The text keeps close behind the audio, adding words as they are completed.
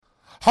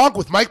Honk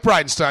with Mike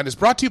Bridenstine is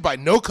brought to you by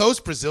No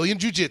Coast Brazilian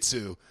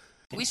Jiu-Jitsu.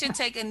 We should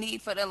take a knee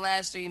for the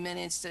last 3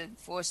 minutes to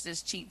force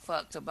this cheap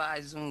fuck to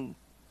buy Zoom.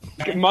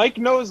 Mike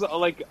knows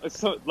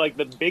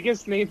the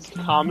biggest names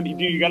in comedy.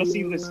 Dude, you got to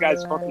see this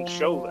guy's fucking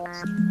show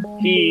list.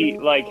 He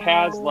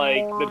has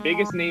the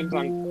biggest names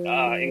on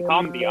in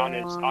comedy on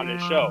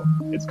his show.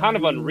 It's kind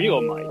of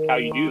unreal, Mike, how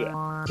you do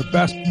that. The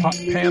best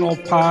panel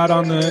pod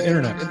on the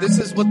internet. And this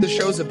is what the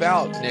show's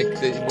about, Nick.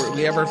 That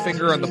we have our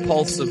finger on the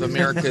pulse of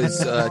America's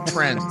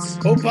trends.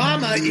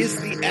 Obama is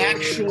the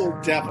actual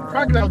devil.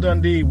 Crocodile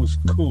Dundee was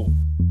cool.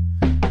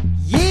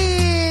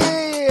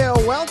 Yeah!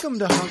 Welcome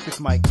to Hunk with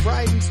Mike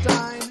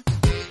Bridenstine.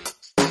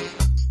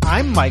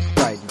 I'm Mike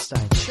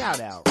Bridenstine. Shout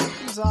out Rick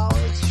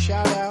Gonzalez.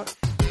 Shout out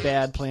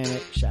Bad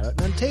Planet. Shout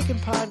out Untaken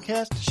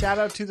Podcast. Shout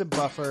out to The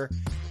Buffer.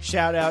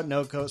 Shout out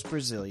No Coast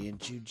Brazilian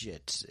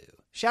Jiu-Jitsu.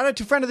 Shout out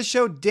to friend of the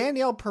show,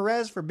 Danielle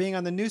Perez, for being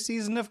on the new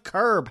season of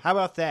Curb. How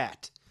about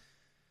that?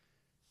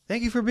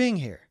 Thank you for being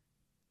here.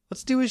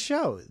 Let's do a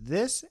show.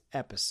 This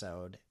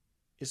episode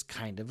is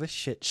kind of a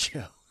shit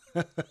show.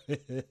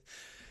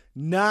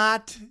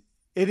 Not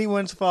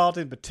anyone's fault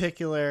in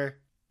particular,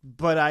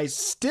 but I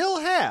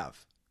still have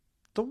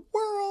the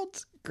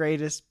world's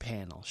greatest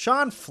panel.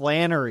 Sean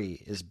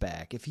Flannery is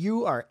back. If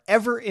you are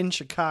ever in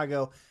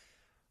Chicago,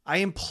 I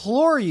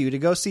implore you to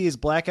go see his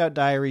Blackout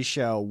Diary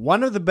show.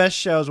 One of the best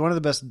shows, one of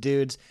the best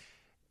dudes.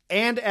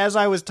 And as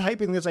I was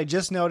typing this, I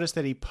just noticed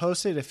that he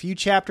posted a few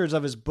chapters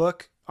of his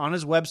book on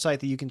his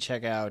website that you can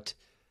check out.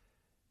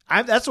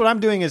 That's what I'm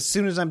doing as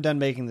soon as I'm done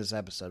making this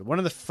episode. One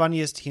of the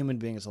funniest human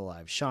beings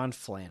alive, Sean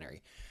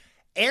Flannery.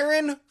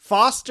 Aaron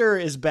Foster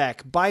is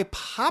back by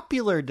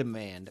popular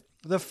demand.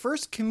 The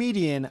first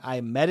comedian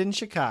I met in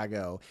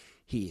Chicago.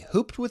 He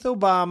hooped with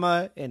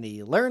Obama, and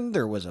he learned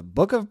there was a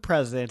book of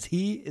presidents.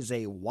 He is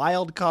a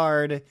wild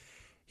card.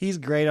 He's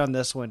great on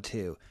this one,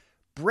 too.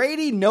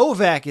 Brady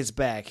Novak is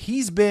back.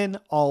 He's been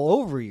all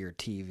over your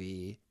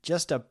TV.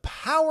 Just a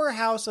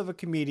powerhouse of a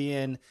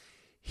comedian.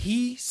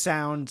 He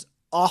sounds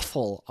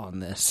awful on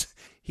this.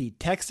 He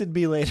texted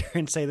me later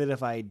and said that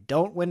if I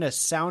don't win a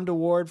sound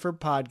award for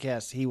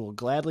podcasts, he will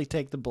gladly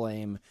take the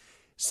blame.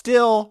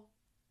 Still,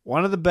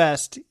 one of the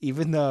best,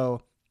 even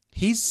though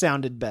he's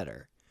sounded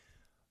better.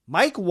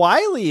 Mike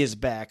Wiley is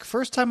back.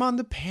 First time on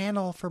the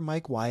panel for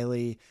Mike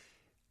Wiley.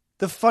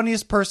 The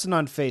funniest person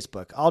on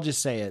Facebook. I'll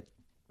just say it.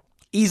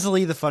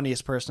 Easily the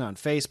funniest person on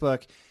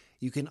Facebook.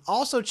 You can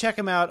also check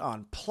him out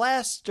on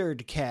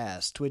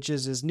Plasteredcast, which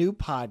is his new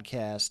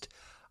podcast.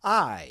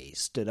 I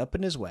stood up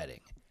in his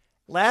wedding.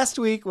 Last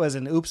week was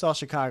an Oops All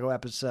Chicago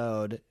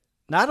episode.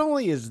 Not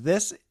only is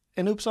this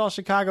an Oops All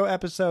Chicago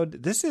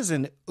episode, this is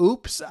an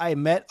Oops, I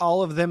met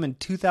all of them in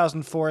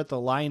 2004 at the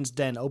Lion's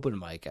Den open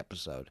mic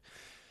episode.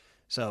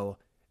 So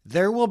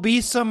there will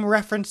be some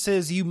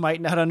references you might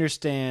not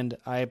understand.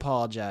 I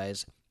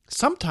apologize.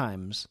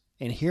 Sometimes,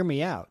 and hear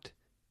me out,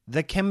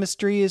 the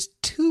chemistry is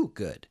too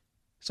good.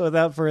 So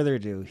without further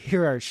ado,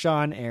 here are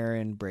Sean,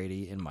 Aaron,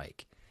 Brady, and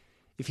Mike.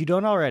 If you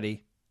don't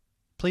already,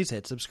 please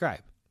hit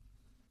subscribe.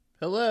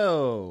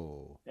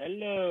 Hello.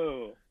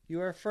 Hello.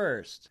 You are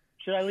first.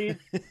 Should I leave?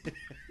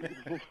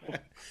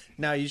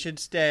 No, you should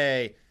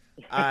stay.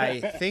 I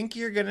think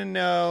you're going to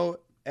know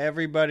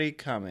everybody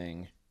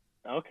coming.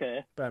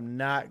 Okay. But I'm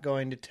not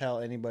going to tell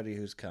anybody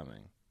who's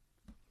coming.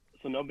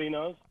 So nobody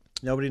knows?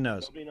 Nobody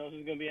knows. Nobody knows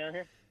who's going to be on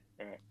here?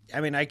 All right.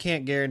 I mean, I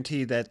can't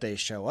guarantee that they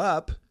show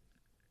up.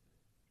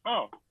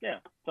 Oh, yeah.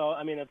 So,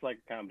 I mean, it's like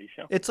a comedy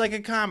show. It's like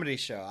a comedy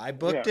show. I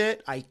booked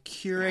it. I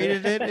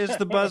curated it, is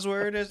the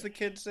buzzword, as the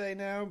kids say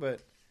now. But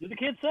do the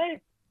kids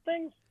say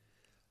things?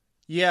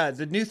 Yeah,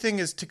 the new thing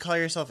is to call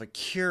yourself a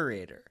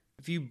curator.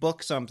 If you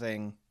book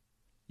something,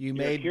 you're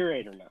a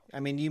curator now. I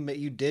mean,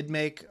 you did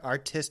make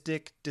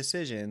artistic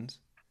decisions.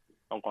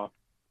 Okay.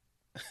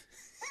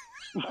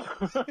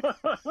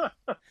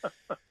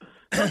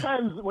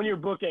 Sometimes when you're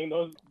booking,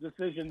 those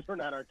decisions are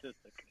not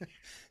artistic.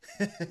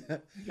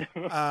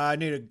 I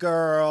need a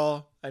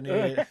girl. I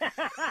need.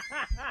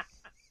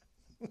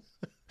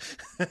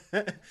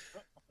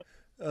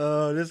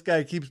 Oh, this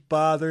guy keeps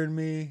bothering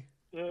me.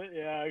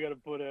 Yeah, I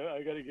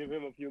gotta give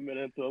him a few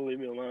minutes. So he'll leave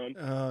me alone.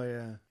 Oh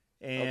yeah,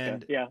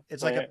 and okay. Yeah,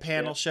 it's like a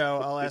panel show.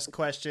 I'll ask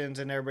questions,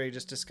 and everybody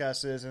just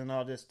discusses, and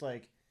I'll just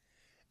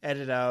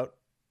edit out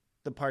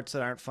the parts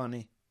that aren't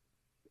funny.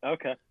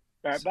 Okay.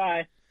 All right.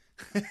 Bye.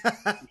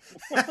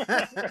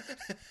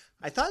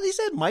 I thought he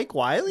said Mike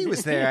Wiley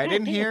was there. I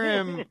didn't hear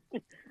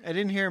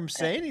him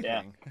say anything.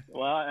 Yeah.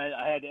 Well,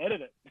 I had to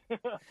edit it.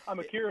 I'm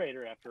a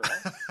curator after all.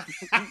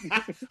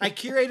 I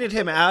curated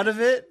him out of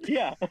it.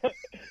 Yeah,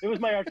 it was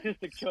my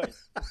artistic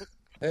choice.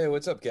 Hey,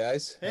 what's up,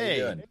 guys? Hey.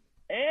 How you doing?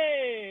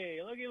 Hey,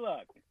 looky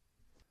look.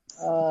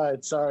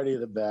 It's already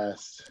the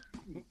best.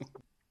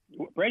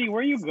 Brady,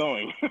 where are you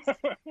going?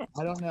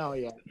 I don't know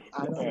yet.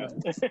 I don't know.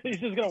 He's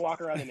just gonna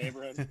walk around the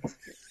neighborhood.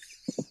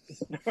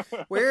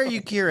 Where are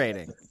you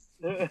curating?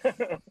 See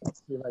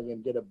if I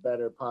can get a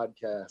better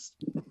podcast.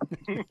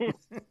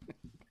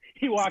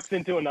 He walks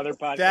into another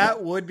podcast.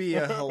 That would be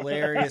a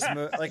hilarious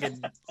move, like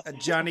a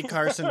Johnny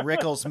Carson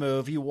Rickles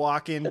move. You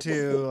walk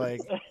into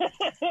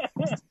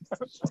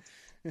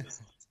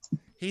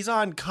He's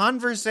on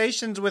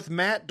Conversations with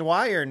Matt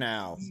Dwyer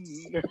now.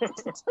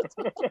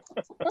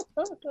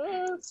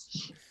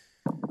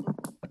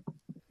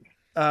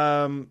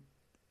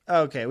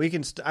 Okay, we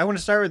can. I want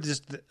to start with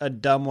just a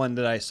dumb one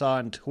that I saw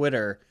on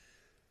Twitter.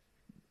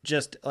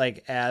 Just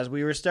like as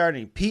we were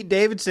starting, Pete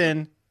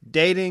Davidson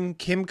dating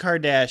Kim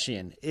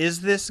Kardashian.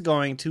 Is this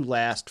going to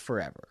last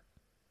forever?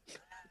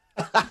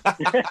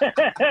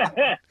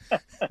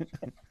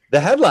 The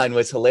headline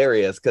was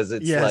hilarious because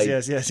it's yes, like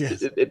yes.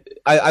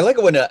 I like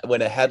it when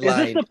a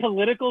headline. Is this the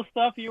political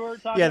stuff you were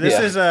talking Yeah,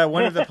 this about? is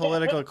one of the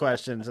political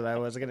questions that I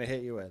was going to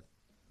hit you with.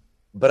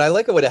 But I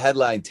like it when a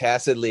headline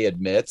tacitly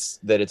admits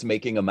that it's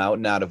making a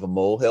mountain out of a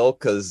molehill,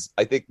 because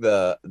I think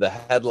the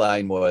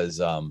headline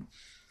was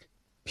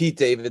Pete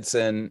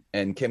Davidson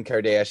and Kim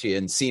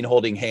Kardashian seen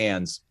holding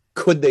hands.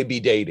 Could they be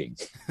dating?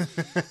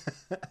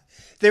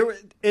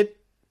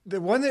 The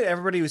one that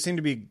everybody seemed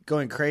to be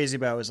going crazy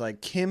about was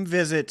like Kim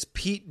visits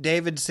Pete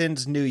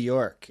Davidson's New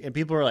York, and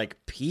people were like,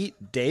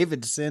 Pete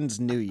Davidson's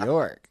New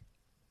York.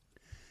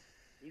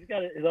 He's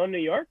got his own New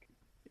York.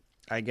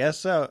 I guess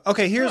so.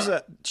 Okay, here's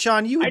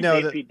Sean. You would I'd know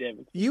date that. Pete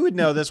Davidson. You would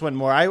know this one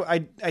more. I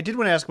did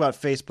want to ask about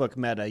Facebook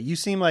Meta. You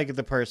seem like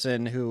the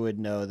person who would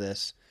know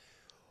this.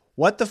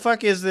 What the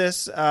fuck is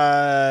this?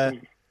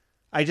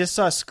 I just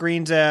saw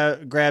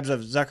grabs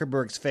of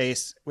Zuckerberg's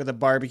face with a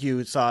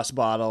barbecue sauce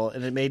bottle,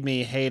 and it made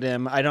me hate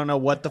him. I don't know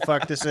what the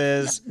fuck this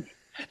is.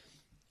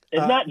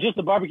 It's not just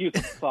a barbecue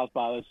sauce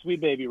bottle. It's Sweet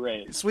Baby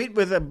Ray's. Sweet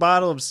with a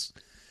bottle of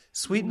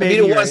Sweet I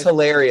Baby. mean, it was Ray's.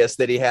 hilarious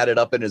that he had it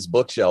up in his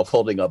bookshelf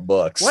holding up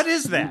books. What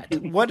is that?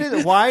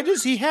 Why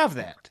does he have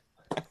that?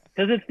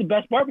 Because it's the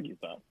best barbecue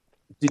sauce.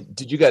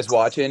 Did you guys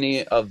watch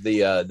any of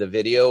the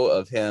video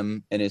of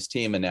him and his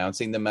team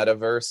announcing the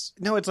metaverse?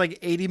 No, it's like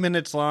 80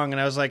 minutes long,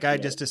 and I was like, I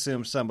just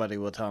assume somebody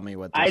will tell me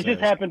what this is. I just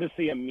happened to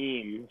see a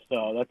meme,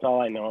 so that's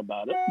all I know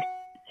about it.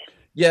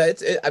 Yeah,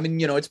 I mean,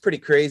 it's pretty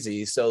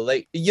crazy. So,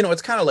 like,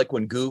 it's kind of like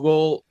when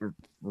Google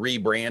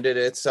rebranded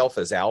itself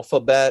as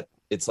Alphabet.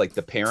 It's like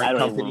the parent I don't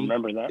company. even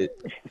remember that.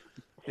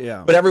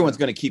 Yeah. But everyone's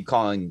going to keep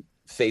calling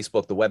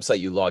Facebook, the website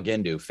you log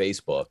into,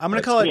 Facebook. I'm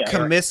going to call it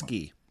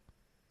Comiskey.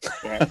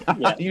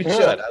 Yeah. You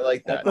should. I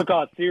like that. Let's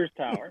call it Sears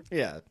Tower.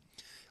 Yeah.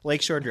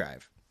 Lakeshore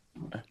Drive.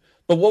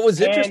 But what was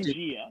interesting,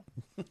 Pangea.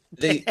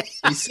 they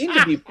seem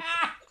to be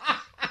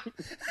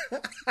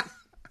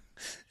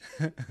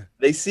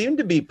they seem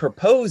to be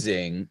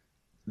proposing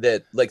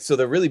that, like, so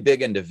they're really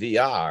big into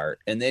VR,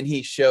 and then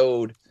he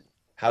showed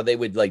how they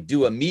would like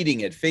do a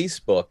meeting at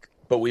Facebook,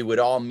 but we would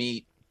all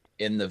meet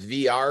in the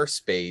VR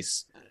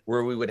space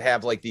where we would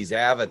have like these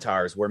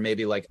avatars where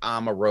maybe like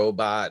I'm a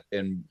robot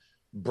and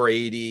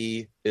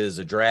Brady is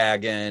a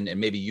dragon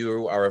and maybe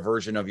you are a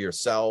version of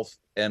yourself.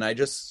 And I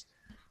don't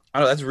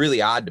know, that's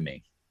really odd to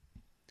me.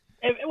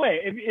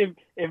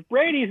 If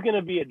Brady's going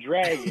to be a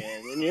dragon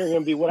and you're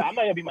going to be what, I'm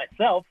not going to be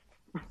myself.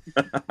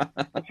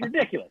 That's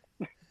ridiculous.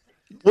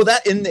 Well,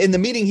 that in the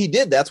meeting he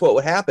did, that's what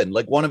would happen.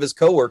 Like one of his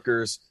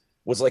coworkers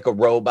was like a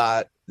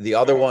robot. The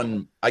other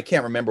one, I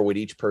can't remember what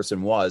each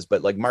person was,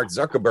 but like Mark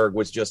Zuckerberg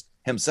was just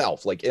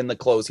himself, like in the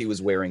clothes he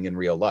was wearing in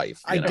real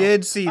life. I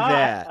did see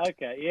that.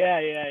 Okay. Yeah.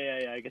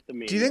 I get the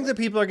meme. Do you think that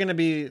people are going to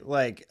be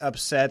like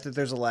upset that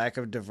there's a lack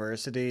of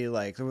diversity?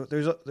 Like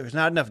there's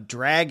not enough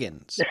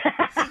dragons.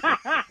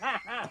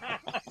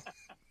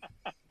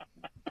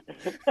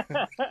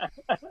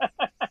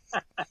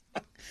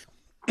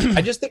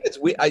 I just think it's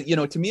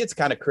to me, it's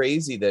kind of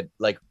crazy that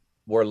like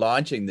we're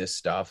launching this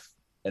stuff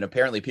and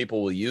apparently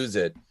people will use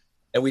it.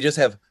 And we just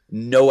have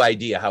no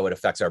idea how it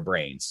affects our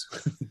brains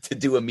to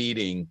do a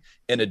meeting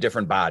in a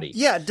different body.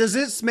 Yeah. Does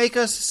this make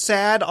us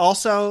sad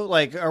also?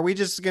 Like, are we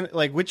just going to,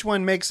 like, which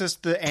one makes us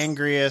the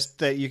angriest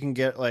that you can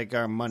get, like,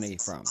 our money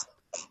from?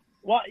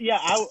 Well, yeah,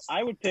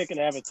 I would pick an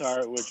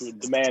avatar which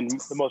would demand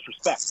the most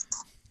respect.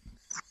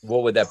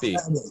 What would that be?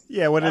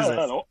 Yeah, what is it?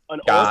 An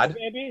God? orc,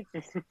 maybe?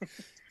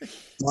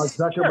 Mark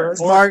Zuckerberg.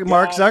 Sure.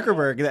 Mark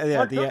Zuckerberg. Yeah,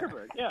 Mark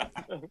Zuckerberg, yeah.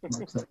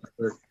 Mark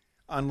Zuckerberg.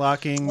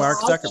 Unlocking Mark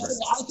Zuckerberg.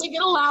 I think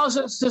it allows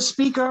us to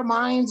speak our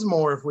minds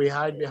more if we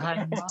hide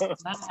behind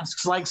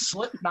masks like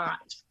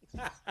Slipknot.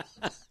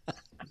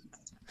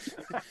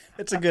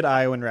 It's a good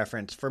Iowan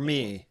reference for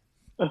me.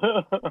 That's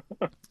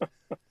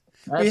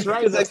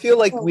right. Because I feel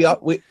like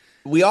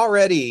we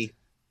already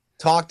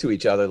talk to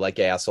each other like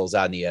assholes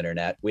on the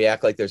internet. We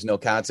act like there's no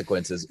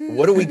consequences.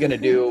 What are we going to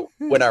do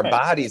when our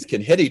bodies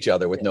can hit each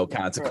other with no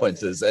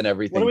consequences and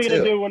everything? What are we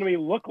going to do when we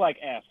look like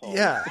assholes?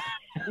 Yeah.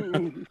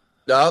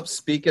 Oh,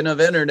 speaking of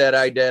internet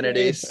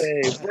identities,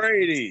 Hey,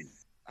 Brady,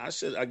 I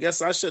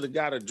guess I should have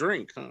got a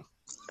drink, huh?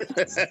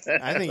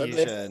 I think you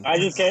should. I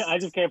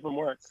just came from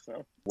work,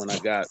 so When I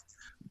got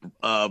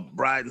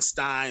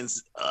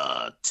Bridenstine's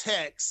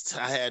text,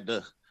 I had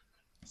to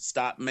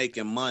stop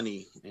making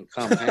money and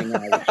come hang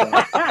out with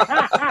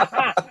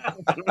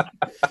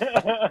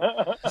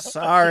y'all.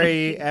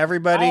 Sorry,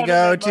 everybody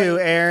go to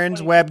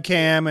Aaron's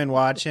webcam and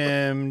watch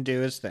him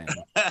do his thing.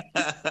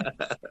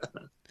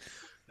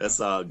 That's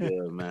all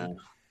good, man.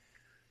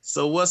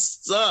 So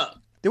what's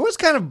up? There was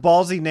kind of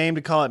ballsy name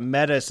to call it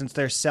Meta since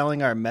they're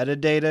selling our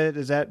metadata.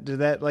 Did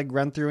that like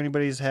run through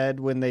anybody's head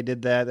when they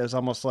did that? It was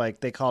almost like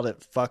they called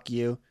it "fuck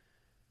you."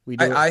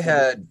 I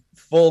had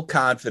full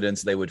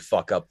confidence they would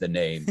fuck up the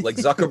name. Like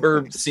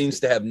Zuckerberg seems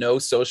to have no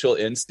social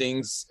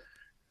instincts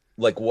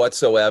like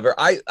whatsoever.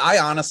 I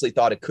honestly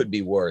thought it could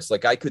be worse.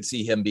 Like I could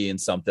see him being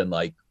something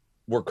like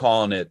we're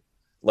calling it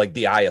like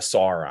the Eye of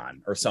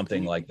Sauron or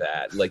something like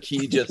that. Like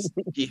he doesn't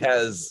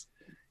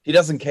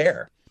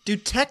care. Do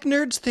tech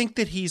nerds think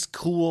that he's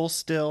cool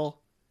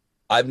still?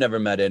 I've never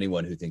met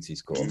anyone who thinks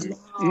he's cool.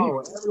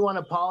 No, everyone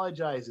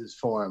apologizes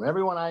for him.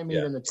 Everyone I meet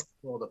in the tech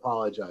world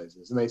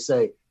apologizes, and they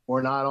say,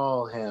 "We're not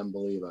all him,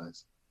 believe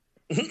us."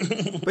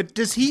 But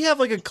does he have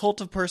like a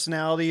cult of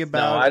personality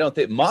about? No, I don't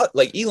think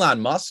like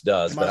Elon Musk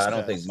does, but I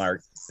don't think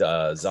Mark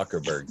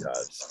Zuckerberg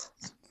does.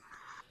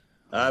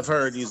 I've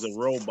heard he's a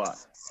robot.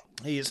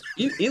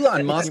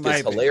 Elon Musk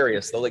is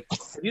hilarious though. Like,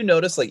 have you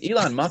noticed like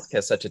Elon Musk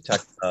has such a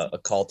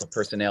cult of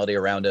personality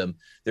around him?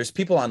 There's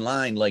people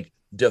online like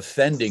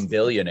defending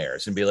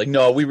billionaires and be like,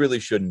 no, we really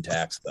shouldn't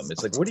tax them.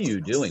 It's like, what are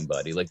you doing,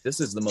 buddy? Like, this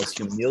is the most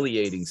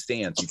humiliating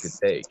stance you could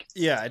take.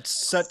 Yeah,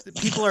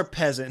 people are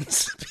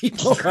peasants.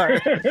 People are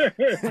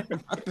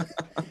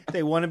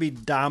they want to be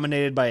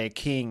dominated by a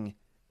king.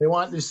 They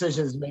want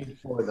decisions made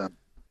for them.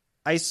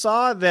 I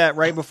saw that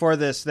right before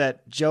this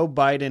that Joe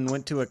Biden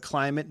went to a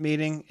climate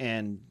meeting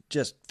and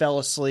just fell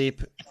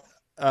asleep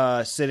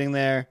sitting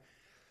there.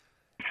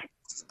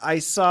 I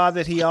saw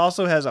that he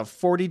also has a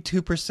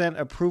 42%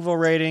 approval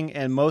rating,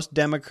 and most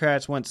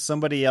Democrats want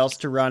somebody else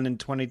to run in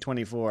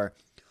 2024.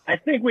 I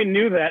think we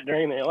knew that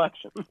during the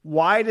election.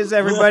 Why does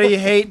everybody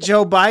hate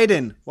Joe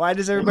Biden? Why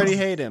does everybody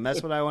hate him?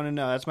 That's what I want to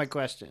know. That's my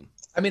question.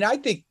 I mean, I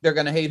think they're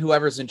going to hate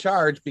whoever's in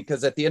charge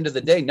because at the end of the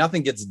day,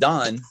 nothing gets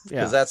done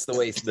because that's the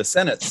way the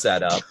Senate's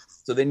set up.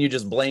 So then you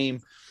just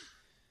blame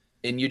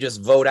and you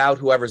just vote out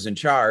whoever's in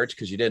charge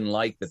because you didn't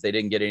like that they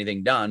didn't get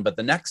anything done. But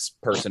the next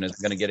person isn't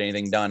going to get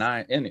anything done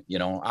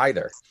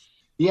either.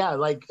 Yeah,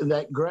 like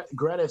that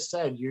Greta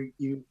said,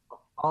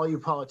 all you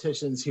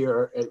politicians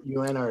here at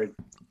UN are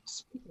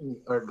speaking,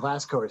 or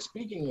Glasgow are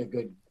speaking a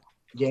good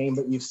game,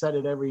 but you've said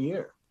it every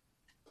year.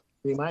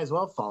 You might as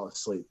well fall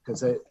asleep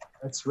because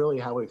that's really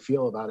how we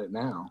feel about it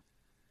now.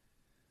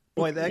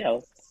 Boy,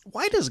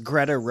 why does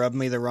Greta rub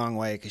me the wrong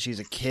way? Because she's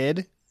a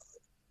kid?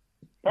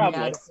 Probably.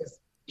 Yeah,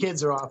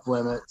 kids are off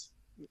limits,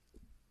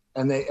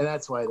 and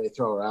that's why they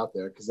throw her out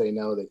there because they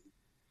know that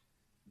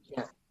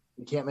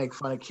you can't make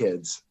fun of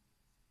kids.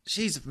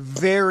 She's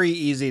very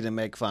easy to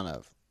make fun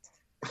of.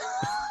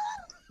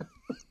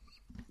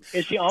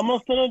 Is she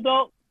almost an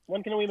adult?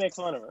 When can we make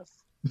fun of her?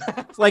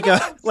 like a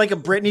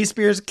Britney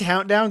Spears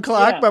countdown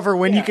clock, but for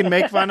when you can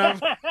make fun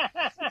of.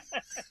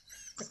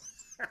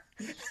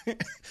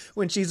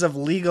 When she's of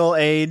legal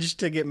age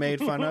to get made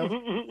fun of.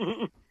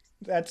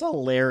 That's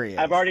hilarious.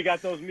 I've already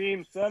got those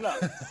memes set up.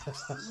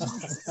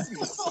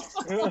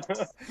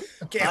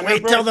 Can't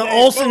wait till the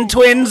Olsen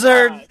twins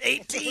are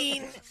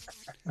 18.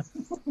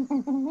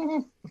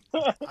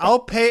 I'll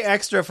pay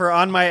extra for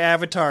on my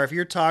avatar. If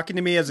you're talking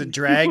to me as a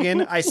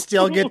dragon, I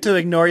still get to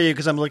ignore you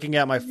because I'm looking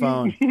at my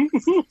phone.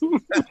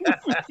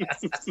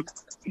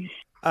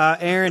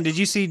 Aaron, did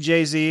you see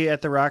Jay-Z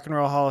at the Rock and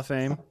Roll Hall of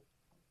Fame?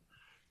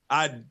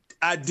 I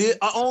did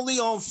only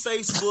on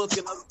Facebook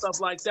and other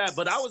stuff like that,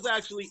 but I was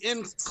actually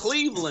in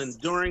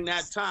Cleveland during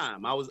that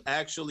time. I was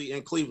actually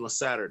in Cleveland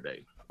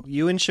Saturday.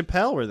 You and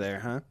Chappelle were there,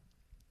 huh?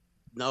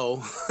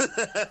 No,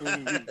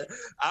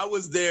 I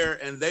was there,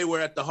 and they were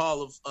at the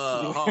Hall of Fame.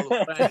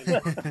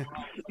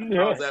 I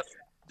was at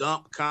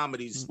Dump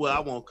Comedies. Well, I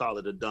won't call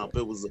it a dump.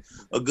 It was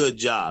a good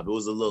job. It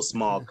was a little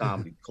small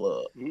comedy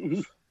club.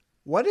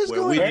 What is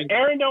going on?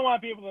 Aaron don't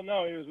want people to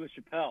know he was with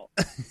Chappelle.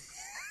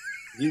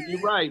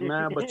 You're right,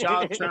 man, but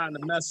y'all trying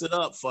to mess it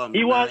up for me.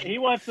 He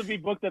wants to be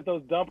booked at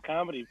those dump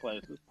comedy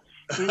places.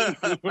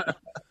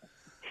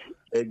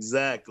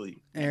 Exactly.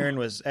 Aaron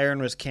was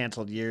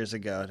canceled years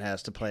ago and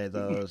has to play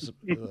those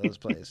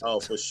places. Oh,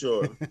 for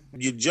sure.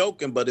 You're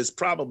joking, but it's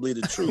probably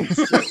the truth.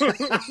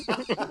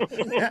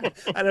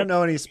 I don't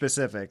know any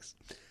specifics.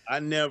 I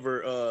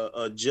never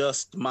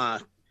adjust my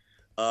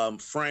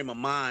frame of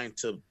mind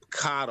to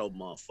coddle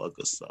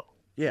motherfuckers. So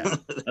yeah,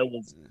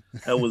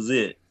 that was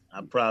it. I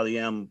probably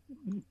am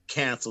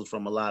canceled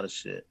from a lot of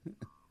shit,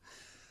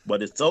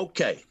 but it's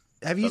okay.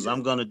 Because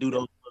I'm gonna do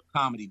those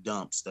comedy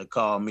dumps that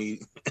call me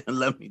and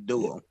let me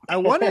do them. I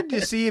wanted to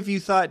see if you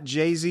thought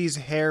Jay-Z's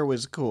hair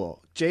was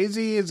cool.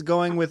 Jay-Z is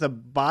going with a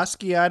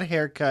Basquiat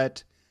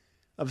haircut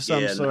of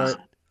some sort.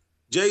 Nah.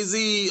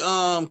 Jay-Z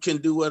can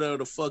do whatever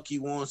the fuck he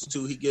wants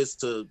to. He gets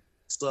to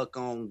suck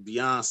on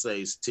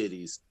Beyonce's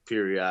titties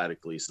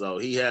periodically,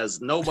 so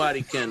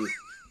nobody can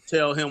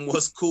tell him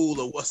what's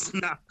cool or what's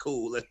not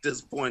cool at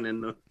this point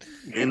in the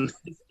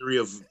history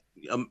of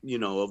of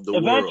the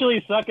world.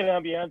 Eventually, sucking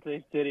on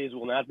Beyonce's titties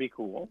will not be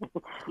cool.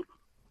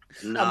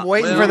 I'm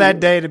waiting for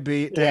that day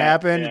to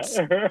happen. Yeah.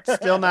 It's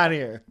still not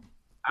here.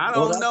 I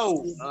don't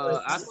know.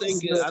 I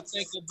think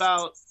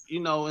about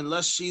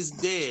unless she's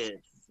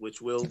dead,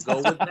 which we'll go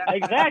with that.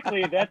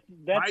 Exactly. That's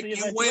Mike, the you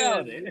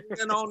eventuality.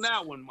 win on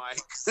that one, Mike.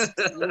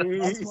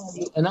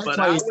 And that's But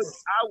why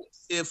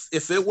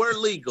if it were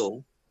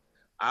legal,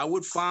 I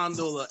would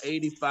fondle an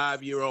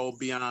 85-year-old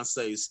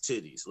Beyonce's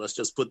titties. Let's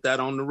just put that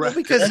on the Well,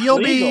 record. because That's you'll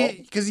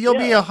legal.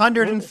 be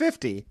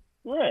 150.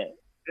 Right.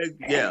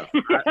 Yeah.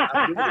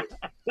 I do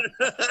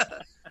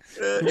it.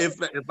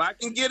 If I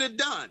can get it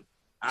done,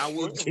 I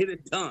will get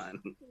it done.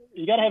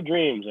 You gotta have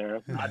dreams,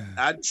 Aaron.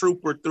 I'd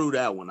trooper through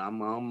that one.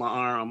 I'm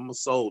a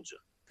soldier.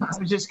 I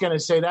was just gonna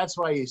say that's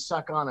why you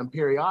suck on them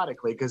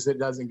periodically because it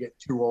doesn't get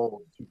too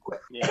old too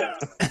quick. Yeah.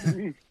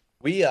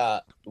 We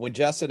when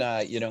Jess and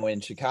I,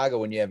 in Chicago,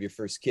 when you have your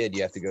first kid,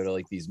 you have to go to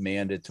like these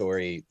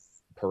mandatory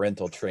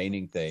parental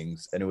training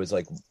things, and it was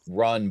like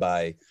run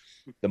by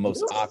the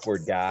most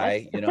awkward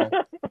guy,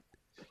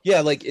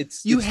 Yeah, like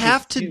it's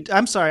have to.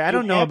 I'm sorry, I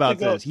don't know about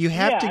this. You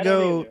have to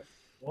go.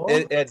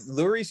 At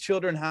Lurie's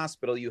Children's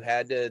Hospital, you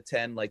had to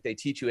attend, like, they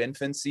teach you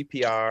infant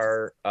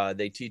CPR.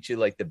 They teach you,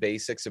 like, the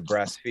basics of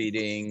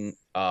breastfeeding.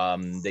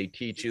 They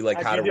teach you,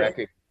 like, how to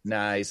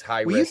recognize high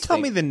risk. Will you tell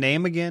me the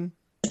name again?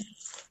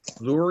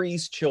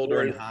 Lurie's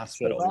Children's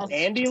Hospital.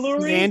 Andy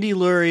Lurie? Andy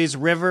Lurie's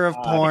River of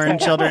Porn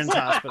Children's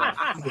Hospital.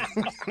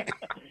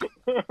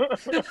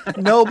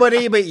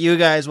 Nobody but you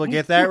guys will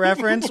get that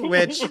reference,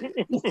 which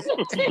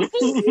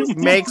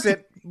makes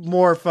it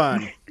more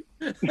fun.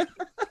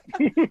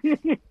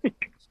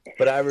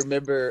 But I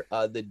remember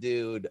the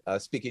dude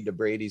speaking to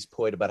Brady's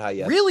point about how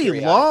you have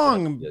really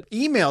long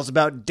emails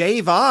about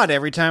Dave Odd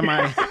every time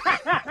I.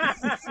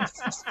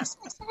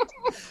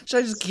 Should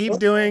I just keep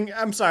doing?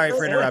 I'm sorry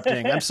for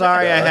interrupting. I'm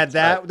sorry I had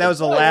that. That was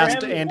the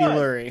last Andy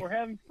Lurie. We're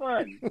having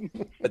fun.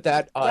 But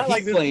that Not he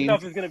like this claimed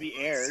stuff is going to be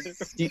aired.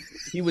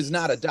 he was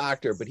not a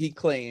doctor, but he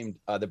claimed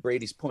that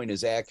Brady's point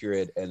is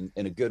accurate and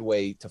in a good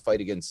way to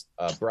fight against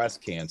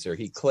breast cancer.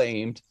 He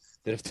claimed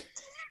that if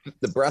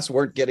the breasts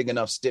weren't getting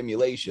enough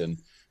stimulation,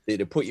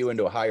 they'd put you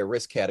into a higher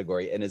risk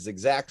category. And his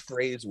exact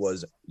phrase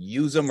was,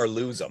 use them or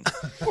lose them.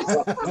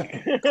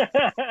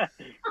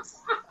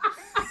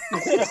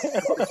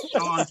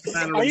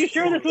 Are you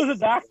sure this was a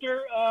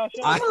doctor?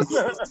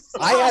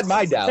 I had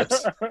my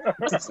doubts.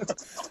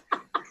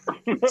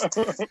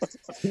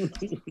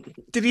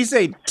 Did he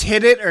say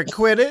tit it or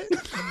quit it?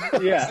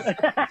 Yeah.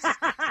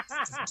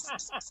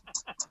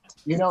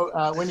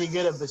 When you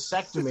get a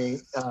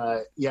vasectomy,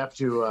 you have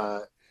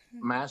to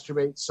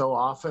masturbate so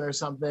often or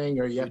something,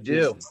 or you have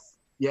to.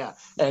 Yeah,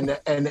 and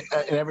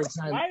every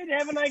time. Why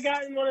haven't I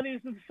gotten one of these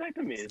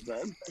vasectomies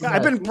then?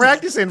 I've been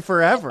practicing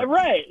forever.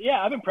 Right?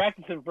 Yeah, I've been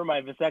practicing for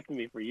my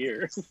vasectomy for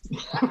years.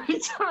 Every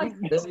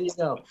time. There you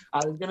go.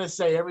 I was gonna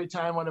say every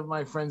time one of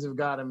my friends have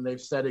got them, they've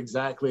said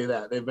exactly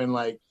that. They've been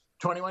like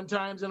 21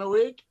 times in a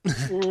week.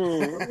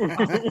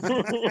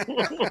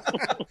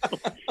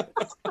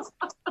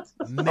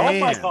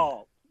 Man. My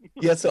call.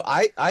 Yeah, so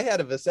I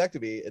had a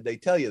vasectomy, and they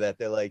tell you that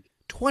they're like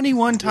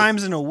 21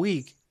 times in a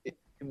week.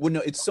 Well,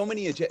 no, it's so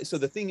many. So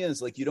the thing is,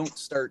 like, you don't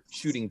start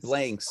shooting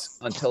blanks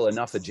until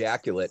enough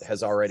ejaculate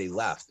has already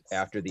left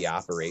after the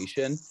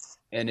operation,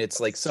 and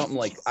it's like something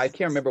like I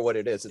can't remember what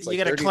it is. It's like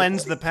you got to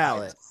cleanse the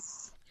palate.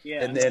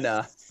 Yeah, and then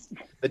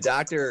the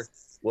doctor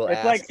will.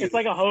 It's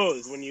like a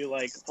hose when you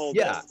like hold.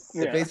 Yeah,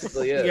 it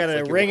basically is. You got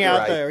to wring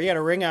out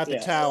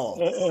the towel.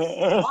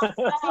 Walk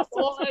it out,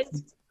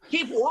 boys.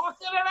 Keep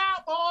walking it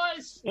out,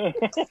 boys.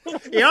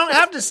 You don't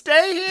have to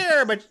stay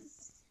here, but.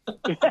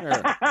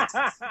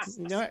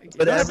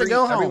 But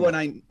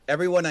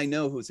everyone I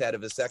know who's had a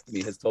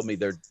vasectomy has told me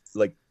they're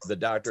like the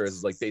doctor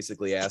has like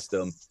basically asked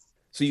them,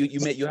 so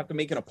you have to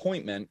make an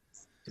appointment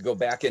to go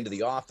back into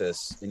the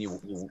office and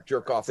you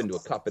jerk off into a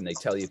cup and they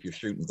tell you if you're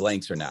shooting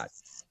blanks or not,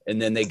 and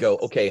then they go,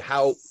 okay,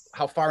 how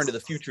far into the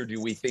future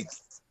do we think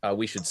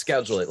we should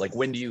schedule it? Like,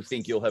 when do you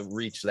think you'll have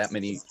reached that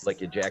many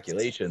like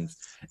ejaculations?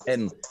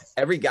 And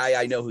every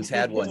guy I know who's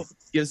had one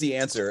gives the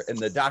answer, and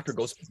the doctor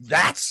goes,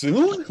 that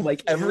soon?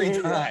 Like every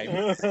time.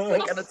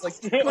 Like, and it's like,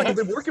 come on, you've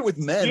been working with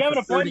men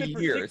for 30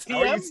 years.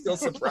 How are you still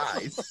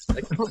surprised?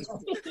 Like,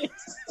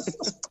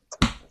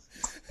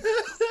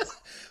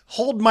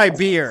 hold my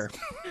beer.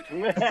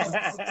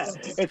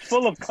 It's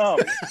full of cum.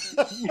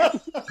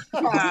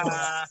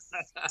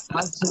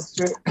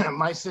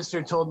 My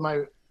sister told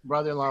my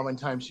brother-in-law one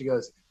time, she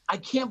goes, I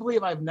can't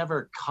believe I've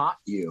never caught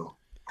you.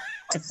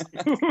 But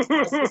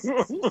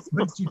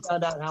she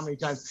found out how many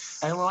times.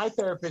 And when my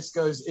therapist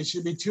goes, it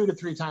should be 2 to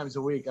 3 times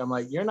a week. I'm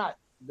like,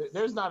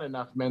 there's not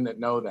enough men that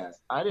know that.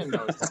 I didn't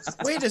know that.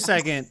 Wait a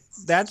second.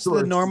 That's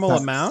the normal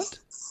amount?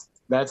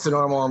 That's the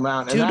normal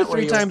amount. 2 to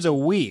 3 times a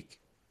week.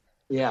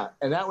 Yeah.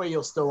 And that way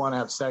you'll still want to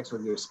have sex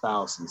with your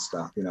spouse and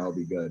stuff. It'll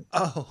be good.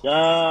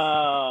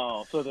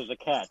 Oh, so there's a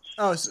catch.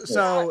 Oh,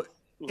 so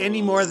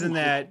any more than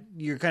that,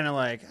 you're kind of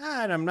like,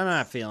 I'm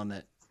not feeling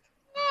it.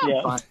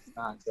 Yeah.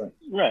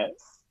 Right.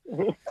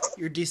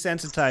 You're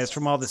desensitized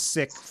from all the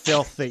sick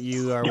filth that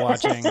you are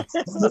watching.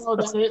 No,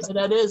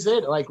 that is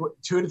it. Like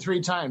 2 to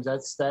 3 times.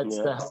 That's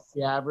the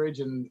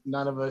average, and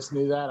none of us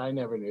knew that. I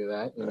never knew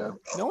that.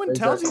 No one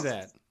tells you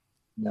that.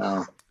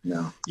 No.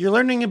 You're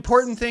learning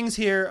important things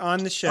here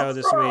on the show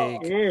this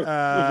week.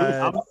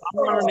 I'm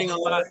learning a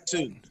lot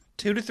too.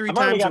 2 to 3 I've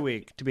already times a got-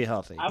 week to be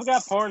healthy. I've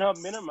got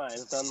Pornhub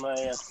minimized on my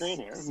screen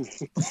here.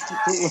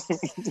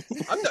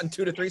 I've done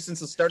 2 to 3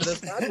 since the start of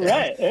this podcast.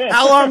 Right. Yeah.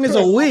 How long is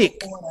a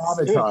week?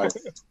 Avatar.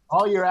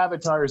 All your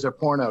avatars are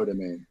porno to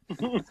me.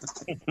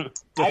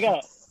 I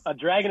got a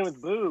dragon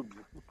with boobs.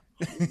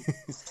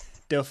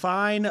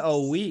 Define a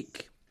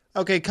week.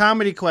 Okay,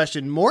 comedy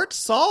question. Mort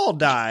Saul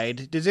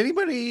died. Did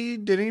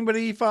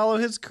anybody follow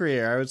his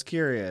career? I was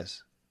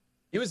curious.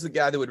 He was the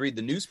guy that would read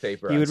the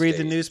newspaper. He on would read the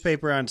stage.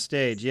 newspaper on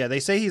stage. Yeah, they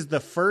say he's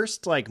the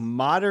first like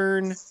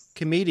modern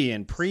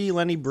comedian, pre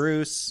Lenny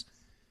Bruce.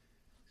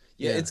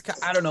 Yeah, it's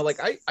I don't know.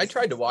 Like I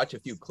tried to watch a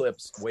few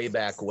clips way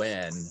back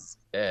when,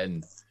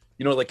 and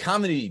like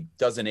comedy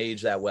doesn't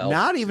age that well.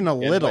 Not even a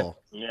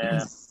little.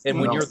 Yeah.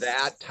 And when you're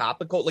that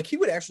topical, like he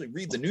would actually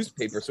read the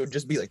newspaper, so it'd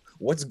just be like,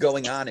 "What's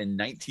going on in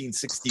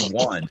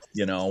 1961?"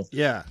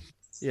 Yeah.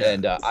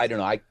 And I don't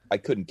know. I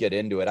couldn't get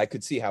into it. I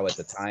could see how at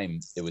the time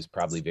it was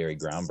probably very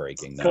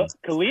groundbreaking. Though.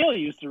 Khalil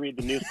used to read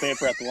the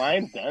newspaper at the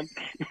Lions Den.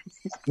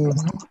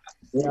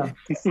 Yeah.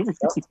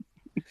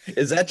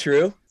 Is that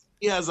true?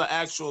 He has an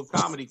actual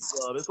comedy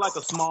club. It's like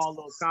a small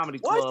little comedy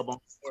club on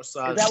the north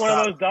side. Is that one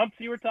of those dumps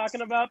you were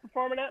talking about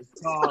performing at?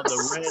 It's called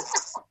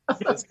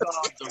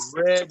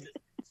the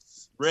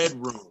Red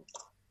Room.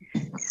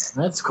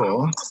 That's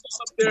cool.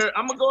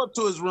 I'm gonna go up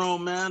to his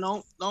room, man.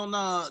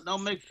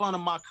 Don't make fun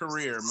of my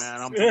career,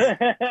 man.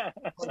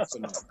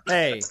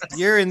 Hey,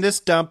 you're in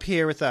this dump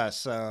here with us,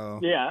 so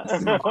Yeah.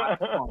 Now,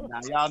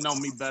 y'all know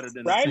me better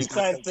than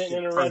Reinstein's sitting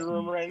in a red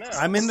room right now.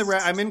 I'm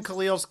in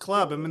Khalil's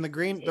club. I'm in the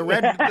green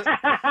red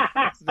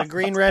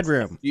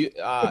room.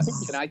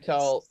 Can I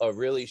tell a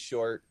really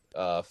short,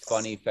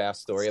 funny,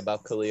 fast story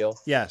about Khalil?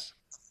 Yes.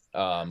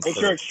 Make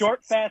sure it's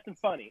short, fast, and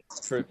funny.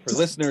 For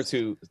listeners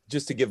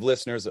just to give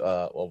listeners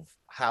of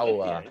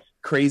how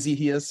crazy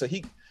he is. So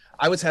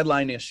I was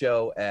headlining a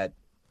show at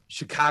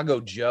Chicago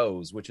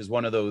Joe's, which is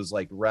one of those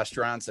like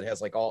restaurants that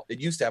has like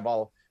it used to have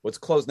what's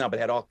closed now, but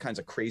had all kinds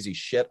of crazy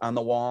shit on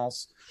the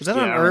walls. Was that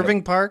on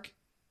Irving Park?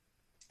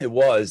 It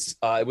was.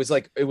 It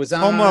was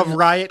on home of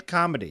Riot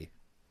Comedy.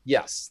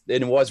 Yes,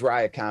 and it was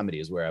Riot Comedy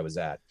is where I was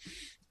at,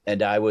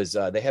 and I was.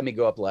 They had me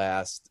go up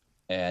last.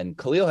 And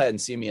Khalil hadn't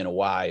seen me in a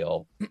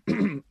while.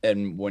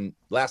 And when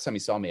last time he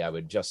saw me, I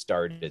had just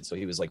started. So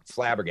he was like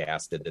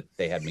flabbergasted that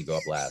they had me go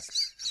up last.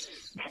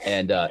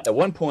 And at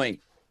one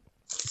point.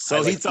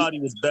 So he thought he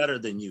was better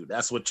than you.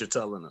 That's what you're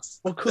telling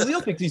us. Well,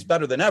 Khalil thinks he's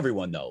better than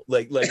everyone, though.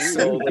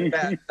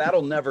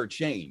 That'll never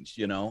change,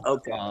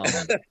 Okay.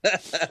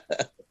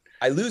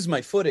 I lose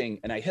my footing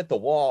and I hit the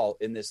wall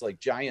in this like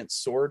giant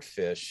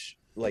swordfish,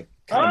 like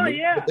kind of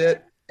a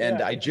bit.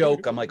 And I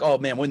joke, I'm like, oh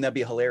man, wouldn't that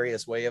be a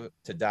hilarious way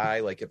to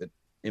die? Like if it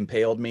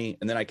impaled me.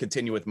 And then I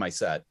continue with my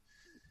set.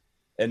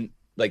 And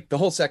like the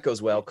whole set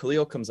goes well.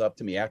 Khalil comes up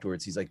to me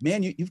afterwards. He's like,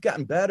 man, you've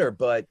gotten better,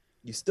 but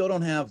you still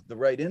don't have the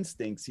right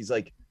instincts. He's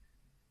like,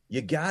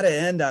 you got to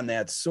end on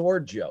that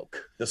sword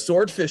joke. The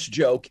swordfish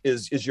joke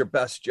is your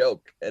best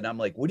joke. And I'm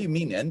like, what do you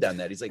mean end on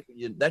that? He's like,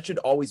 that should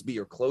always be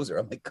your closer.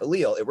 I'm like,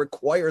 Khalil, it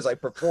requires I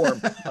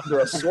perform under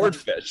a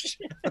swordfish.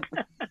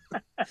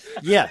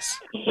 Yes.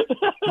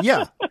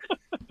 Yeah.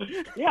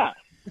 Yeah.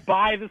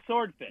 By the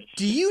swordfish.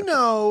 Do you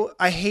know,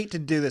 I hate to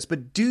do this,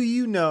 but do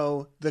you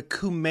know the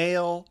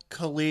Kumail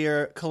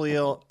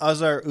Khalil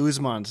Azar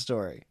Usman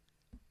story?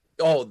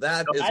 Oh,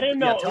 that is. I didn't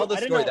know. Tell the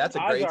story. That's a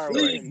great story.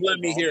 Please let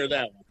me hear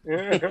that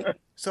one.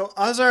 So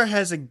Azar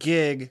has a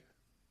gig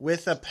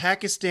with a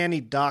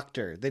Pakistani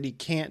doctor that he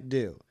can't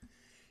do.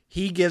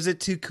 He gives it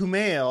to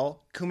Kumail.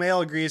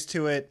 Kumail agrees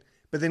to it,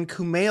 but then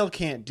Kumail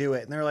can't do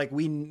it. And they're like,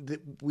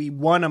 we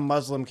want a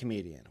Muslim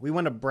comedian. We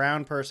want a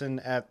brown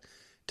person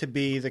to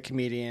be the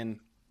comedian.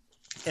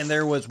 And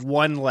there was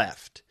one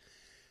left.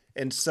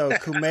 And so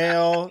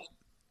Kumail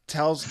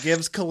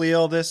gives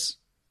Khalil this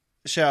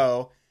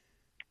show,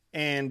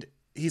 and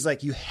he's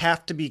like, you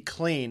have to be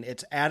clean.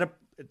 It's at a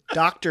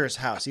doctor's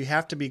house. You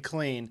have to be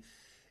clean.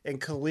 And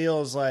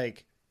Khalil's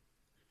like,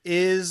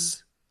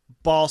 is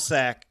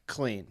ballsack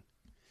clean?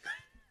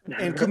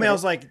 And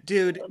Kumail's like,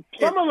 dude.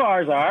 Some of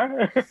ours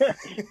are.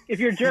 If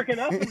you're jerking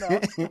up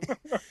enough.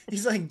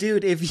 He's like,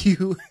 dude, if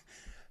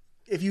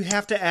you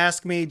have to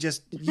ask me,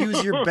 just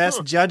use your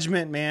best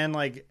judgment, man.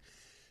 Like,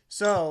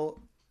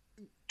 so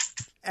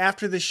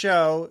after the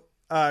show,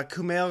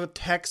 Kumail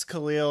texts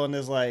Khalil and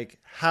is like,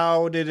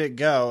 how did it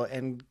go?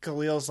 And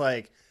Khalil's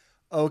like,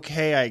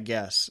 okay, I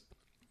guess.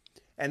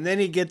 And then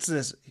he gets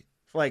this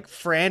like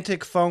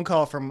frantic phone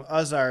call from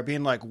Azar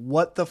being like,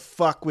 what the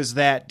fuck was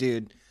that,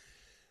 dude?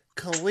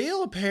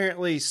 Khalil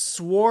apparently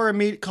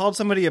called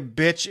somebody a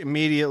bitch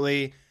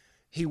immediately.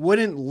 He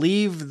wouldn't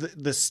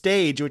leave the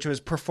stage, which was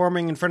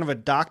performing in front of a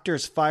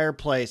doctor's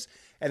fireplace,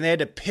 and they had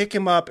to pick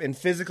him up and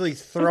physically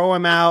throw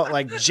him out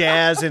like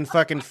Jazz in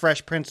fucking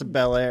Fresh Prince of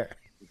Bel-Air.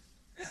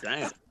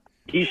 Damn.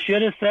 He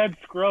should have said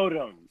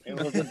scrotum. It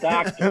was a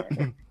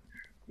doctor.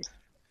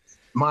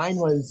 Mine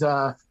was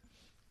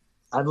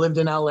I've lived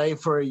in LA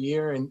for a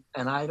year, and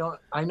I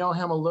know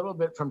him a little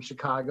bit from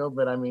Chicago,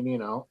 but I mean, you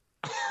know,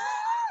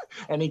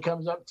 and he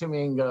comes up to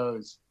me and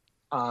goes,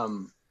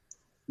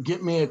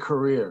 get me a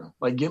career.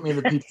 Like, get me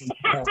the people.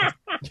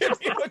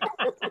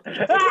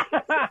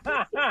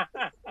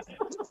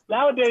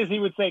 Nowadays, he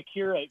would say,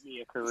 curate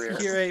me a career.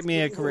 Curate me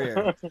a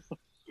career.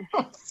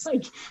 It's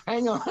like,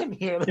 hang on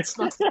here. That's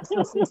not. Get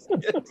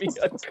me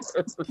a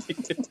career.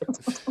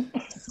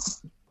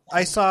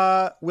 I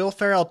saw Will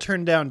Ferrell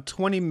turn down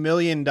 $20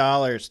 million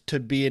to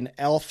be in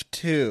Elf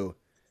 2.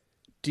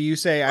 Do you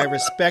say I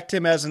respect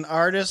him as an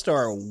artist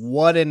or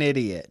what an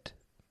idiot?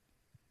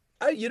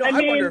 I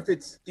wonder if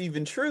it's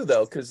even true,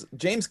 though, because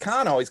James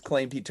Caan always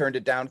claimed he turned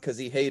it down because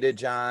he hated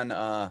John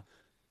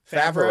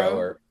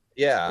Favreau.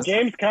 Yeah.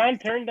 James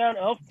Caan turned down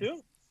Elf too?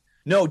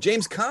 No,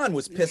 James Caan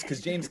was pissed because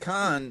James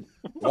Caan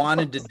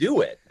wanted to do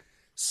it.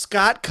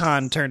 Scott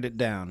Caan turned it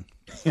down.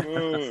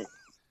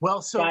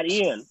 Well, so Scott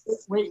Ian.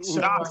 Wait, so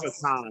Shaka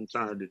Khan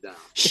turned it down.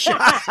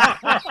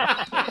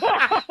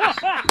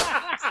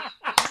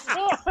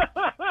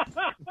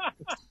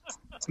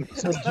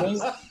 so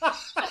James,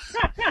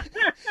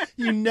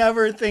 You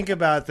never think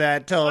about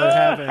that till it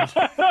happens.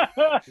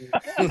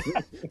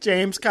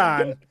 James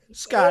Caan,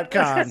 Scott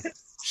Caan,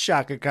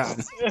 Shaka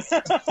Khan.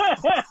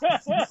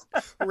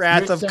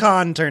 Wrath of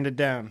Khan turned it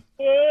down.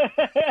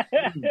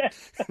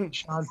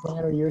 Sean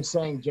Flannery, you're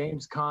saying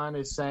James Caan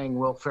is saying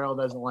Will Ferrell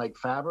doesn't like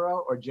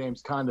Favreau, or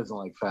James Caan doesn't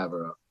like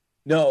Favreau?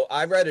 No,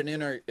 I read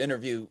an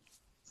interview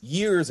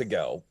years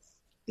ago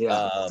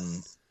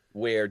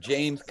where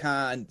James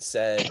Caan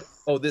said,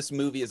 oh, this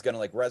movie is going to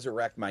like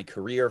resurrect my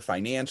career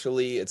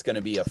financially. It's going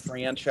to be a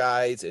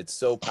franchise. It's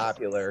so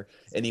popular.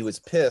 And he was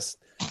pissed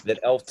that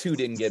Elf 2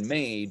 didn't get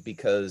made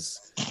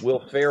because Will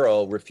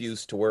Ferrell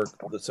refused to work.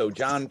 So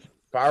John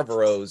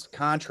Favreau's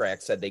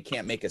contract said they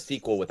can't make a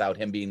sequel without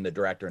him being the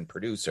director and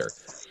producer.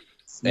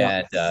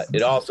 And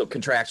it also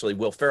contractually,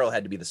 Will Ferrell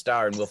had to be the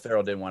star, and Will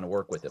Ferrell didn't want to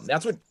work with him.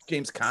 That's what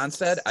James Caan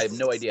said. I have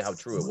no idea how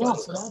true it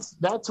was. So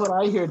that's what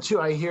I hear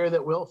too. I hear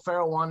that Will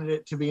Ferrell wanted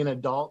it to be an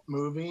adult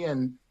movie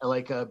and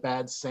like a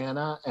Bad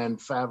Santa, and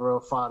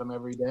Favreau fought him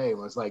every day and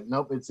was like,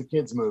 nope, it's a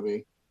kids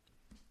movie.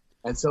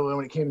 And so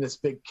when it came to this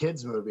big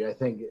kids movie, I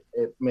think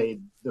it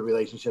made the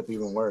relationship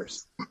even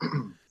worse.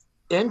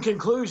 In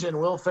conclusion,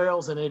 Will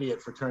Ferrell's an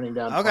idiot for turning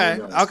down.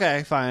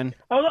 Okay, fine.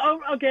 Oh,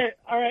 okay,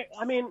 all right.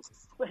 I mean,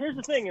 but here's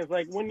the thing: is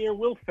like when you're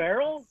Will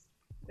Ferrell,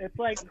 it's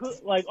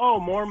like,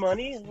 oh, more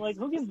money. Like,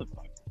 who gives a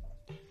fuck?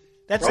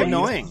 That's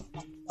annoying.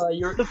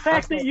 The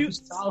fact that your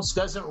spouse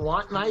doesn't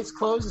want nice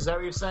clothes, is that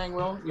what you're saying,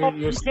 Will?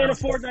 You can't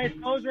afford nice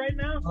clothes right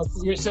now?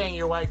 You're saying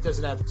your wife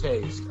doesn't have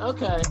taste.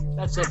 Okay,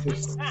 that's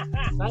interesting.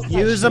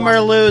 Use them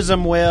or lose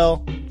them,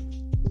 Will.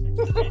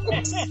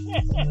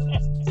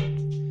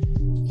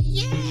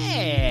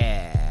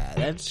 Yeah,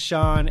 that's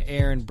Sean,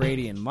 Aaron,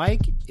 Brady, and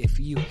Mike. If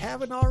you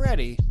haven't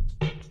already,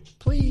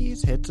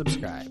 please hit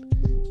subscribe.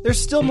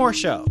 There's still more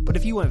show, but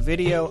if you want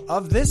video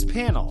of this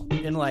panel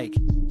and like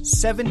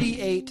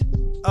 78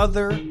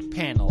 other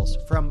panels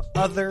from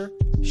other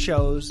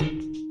shows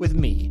with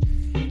me,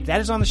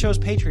 that is on the show's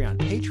Patreon.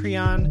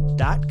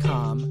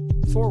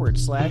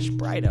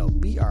 Patreon.com/Brido,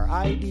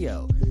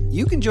 BRIDO.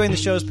 You can join the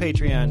show's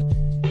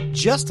Patreon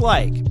just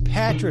like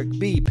Patrick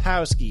B.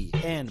 Powski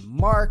and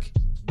Mark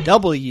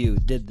W.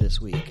 did this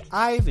week.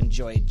 I've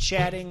enjoyed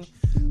chatting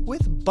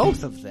with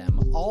both of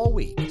them all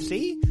week.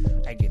 See?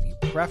 I give you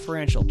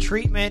preferential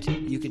treatment.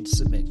 You can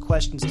submit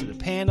questions to the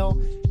panel.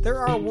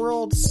 There are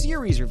World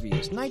Series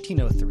reviews,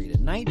 1903 to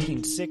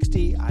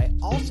 1960. I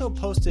also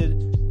posted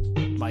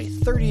my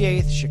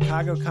 38th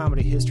Chicago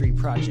Comedy History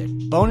Project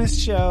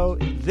bonus show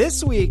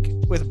this week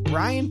with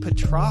Brian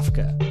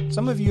Petrovka.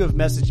 Some of you have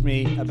messaged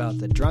me about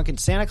the Drunken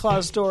Santa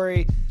Claus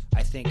story.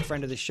 I think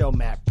friend of the show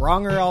Matt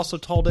Bronger also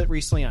told it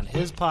recently on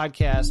his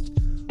podcast.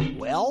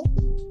 Well,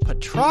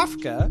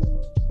 Petrovka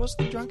was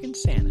the Drunken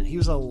Santa. He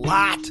was a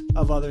lot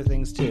of other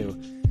things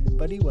too,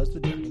 but he was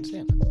the Drunken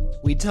Santa.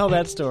 We tell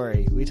that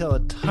story. We tell a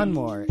ton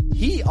more.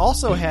 He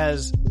also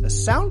has a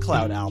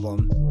SoundCloud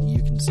album that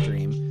you can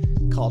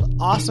stream called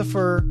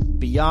Ossifer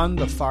Beyond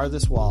the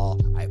Farthest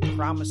Wall. I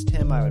promised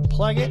him I would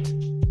plug it.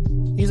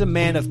 He's a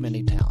man of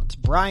many talents.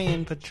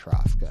 Brian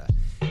Petrovka.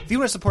 If you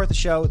want to support the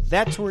show,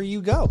 that's where you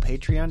go.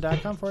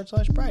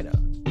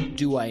 Patreon.com/Brido.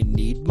 Do I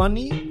need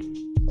money?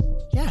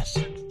 Yes.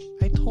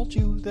 I told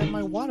you that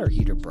my water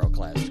heater broke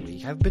last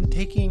week. I've been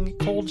taking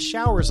cold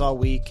showers all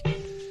week.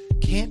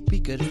 Can't be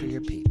good for your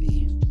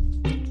pee-pee.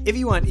 If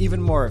you want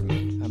even more of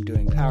me, I'm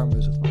doing Power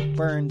Moves with Mike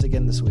Burns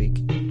again this week.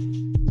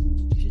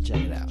 You should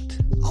check it out.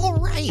 All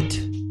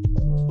right.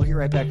 We'll get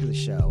right back to the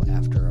show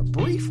after a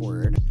brief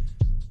word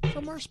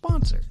from our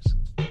sponsors.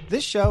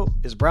 This show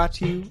is brought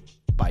to you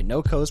by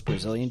No Coast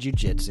Brazilian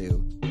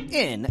Jiu-Jitsu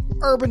in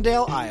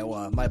Urbandale,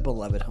 Iowa, my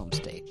beloved home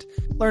state.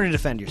 Learn to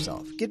defend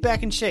yourself. Get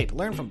back in shape.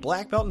 Learn from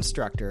black belt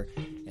instructor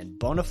and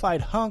bona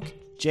fide hunk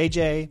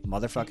JJ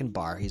motherfucking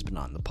Barr. He's been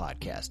on the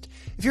podcast.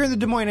 If you're in the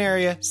Des Moines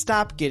area,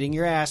 stop getting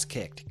your ass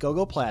kicked.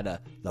 Go Plata.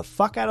 The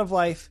fuck out of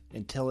life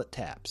until it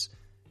taps.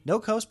 No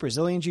Coast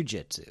Brazilian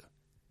Jiu-Jitsu.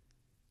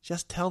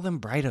 Just tell them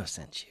Brido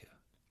sent you.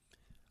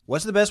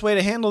 What's the best way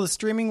to handle the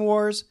streaming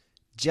wars?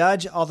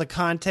 Judge all the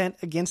content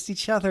against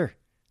each other.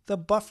 The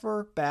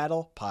Buffer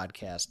Battle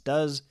podcast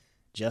does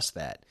just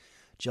that.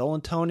 Joel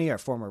and Tony are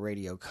former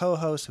radio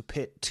co-hosts who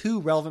pit two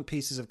relevant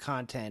pieces of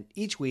content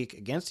each week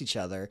against each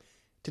other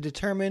to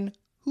determine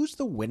who's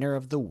the winner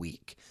of the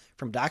week.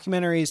 From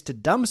documentaries to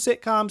dumb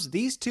sitcoms,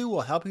 these two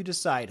will help you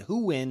decide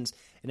who wins,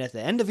 and at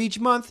the end of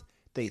each month,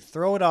 they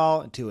throw it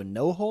all into a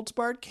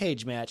no-holds-barred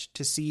cage match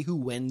to see who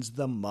wins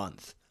the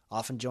month.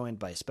 Often joined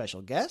by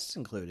special guests,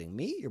 including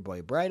me, your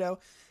boy Brido,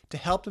 to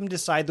help them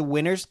decide the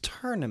winner's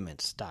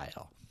tournament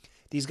style.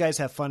 These guys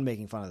have fun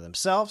making fun of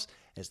themselves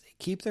as they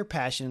keep their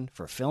passion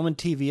for film and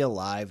TV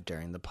alive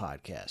during the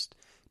podcast.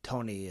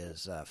 Tony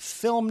is a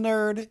film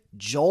nerd,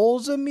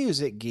 Joel's a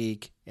music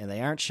geek, and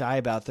they aren't shy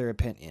about their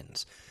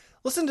opinions.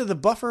 Listen to the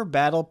Buffer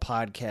Battle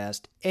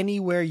podcast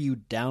anywhere you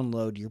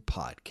download your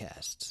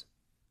podcasts.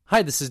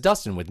 Hi, this is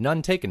Dustin with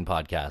None Taken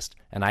Podcast,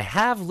 and I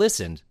have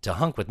listened to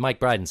Hunk with Mike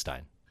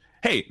Bridenstine.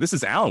 Hey, this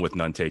is Alan with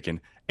None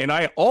Taken, and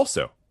I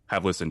also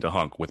have listened to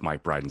Hunk with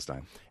Mike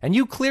Bridenstine. And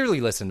you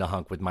clearly listen to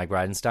Hunk with Mike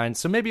Bridenstine,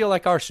 so maybe you'll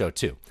like our show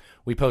too.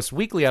 We post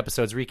weekly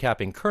episodes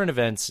recapping current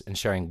events and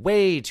sharing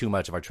way too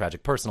much of our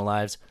tragic personal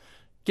lives.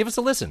 Give us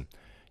a listen.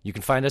 You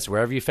can find us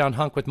wherever you found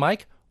Hunk with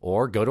Mike,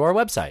 or go to our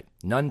website,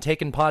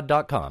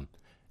 nonetakenpod.com.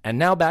 And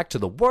now back to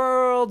the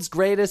world's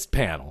greatest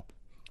panel.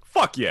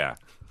 Fuck yeah.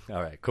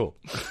 All right, cool.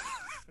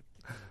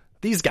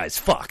 These guys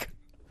fuck.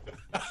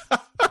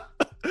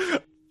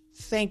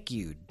 Thank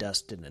you,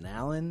 Dustin and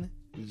Alan.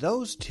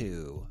 Those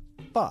two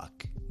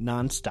fuck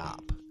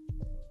nonstop.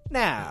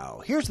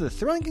 Now, here's the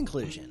thrilling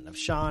conclusion of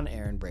Sean,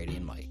 Aaron, Brady,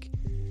 and Mike.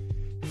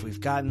 If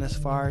we've gotten this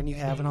far and you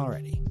haven't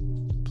already,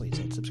 please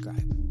hit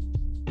subscribe.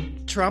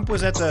 Trump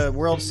was at the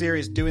World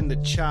Series doing the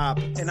chop,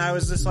 and I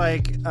was just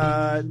like, you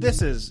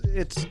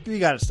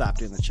gotta stop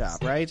doing the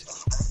chop, right?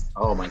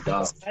 Oh my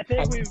God. I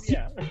think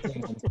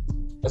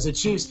As a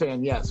Chiefs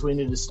fan, yes, we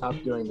need to stop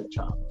doing the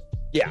chop.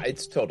 Yeah,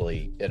 it's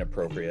totally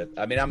inappropriate.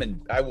 I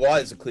mean, I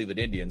was a Cleveland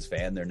Indians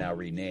fan. They're now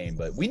renamed,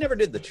 but we never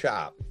did the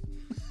chop.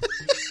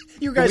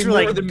 You guys were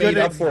like good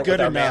enough.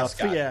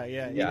 Mascot.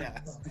 Yeah.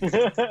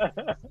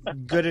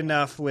 Good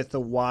enough with the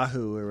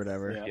Wahoo or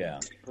whatever. Yeah.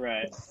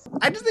 Right.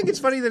 I just think it's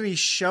funny that he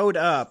showed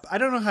up. I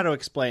don't know how to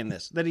explain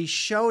this. That he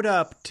showed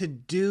up to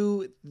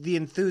do the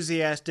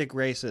enthusiastic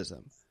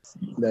racism.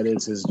 That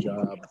is his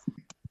job.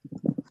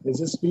 Is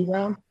this speed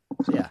round?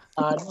 Yeah.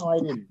 No, I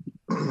didn't.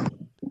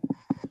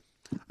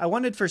 I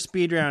wanted for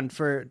speed round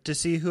to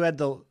see who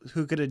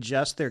could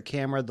adjust their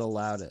camera the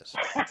loudest.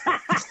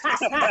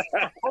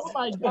 Oh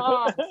my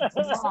God!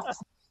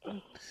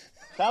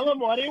 Tell him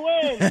what he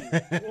wins.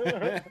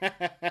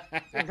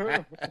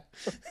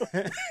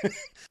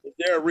 Is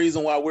there a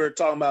reason why we're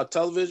talking about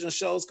television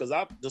shows? Because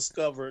I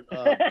discovered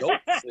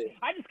Dope Sick.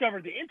 I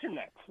discovered the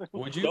internet.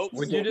 Would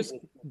you just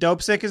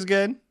Dope Sick is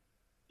good?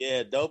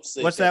 Yeah, Dope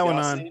Sick. What's that Have one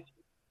y'all on? seen it?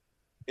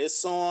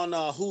 It's on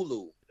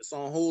Hulu. It's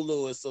on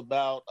Hulu. It's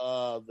about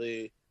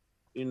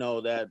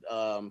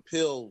that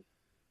pill.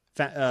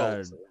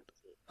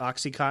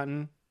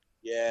 Oxycontin.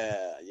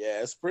 Yeah,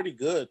 it's pretty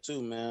good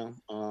too, man.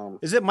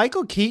 Is it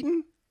Michael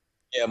Keaton?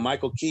 Yeah,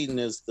 Michael Keaton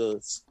is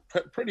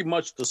pretty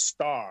much the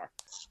star.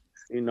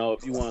 You know,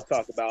 if you want to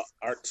talk about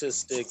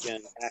artistic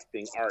and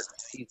acting art,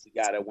 he's the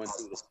guy that went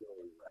through the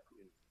story.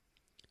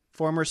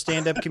 Former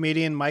stand-up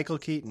comedian Michael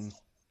Keaton.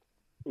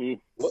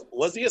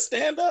 Was he a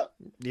stand-up?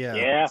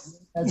 Yeah.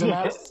 As a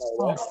matter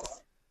of fact,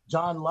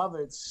 John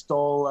Lovitz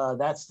stole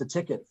That's the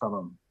Ticket from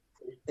him.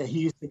 He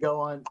used to go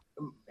on.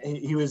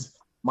 He was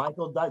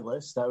Michael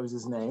Douglas, that was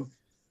his name,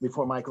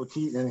 before Michael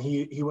Keaton. And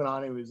he went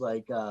on. He was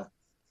like,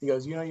 he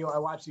goes, I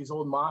watch these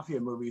old mafia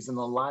movies, and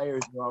the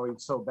liars are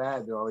always so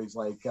bad. They're always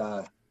like,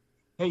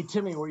 hey,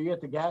 Timmy, were you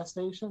at the gas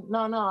station? No,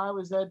 I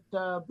was at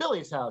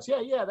Billy's house.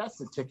 Yeah, that's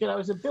the ticket. I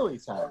was at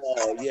Billy's house.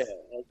 Oh, yeah,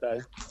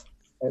 okay.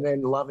 And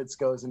then Lovitz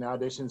goes and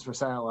auditions for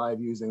Silent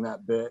Live using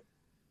that bit.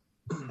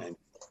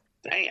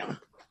 Damn.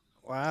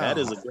 Wow. That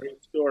is a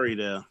great story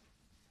there.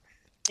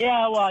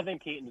 Yeah, well, I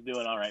think Keaton's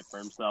doing all right for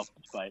himself,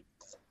 despite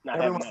not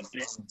having that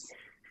bit.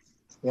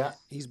 Yeah.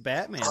 He's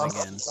Batman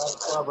again.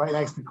 Right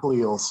next to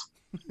Cleels.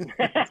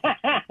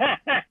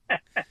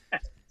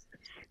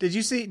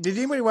 Did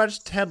anybody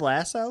watch Ted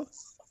Lasso?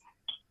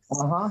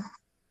 Uh-huh.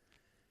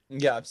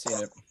 Yeah, I've seen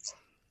it.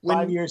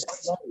 5 years.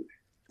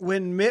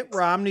 When Mitt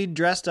Romney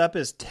dressed up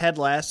as Ted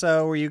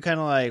Lasso, were you kind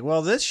of like,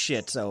 well, this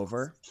shit's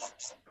over?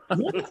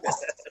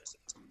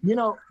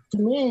 To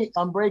me,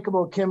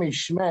 Unbreakable Kimmy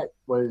Schmidt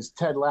was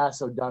Ted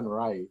Lasso done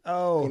right.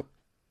 Oh.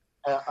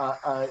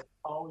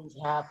 Always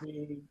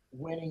happy,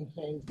 winning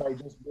things by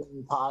just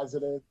being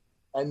positive.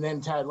 And then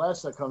Ted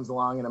Lasso comes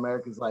along and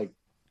America's like,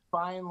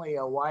 finally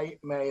a white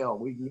male.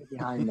 We can get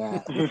behind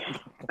that.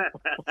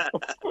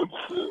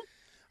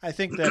 I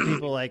think that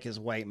people like his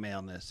white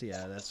maleness.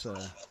 Yeah, that's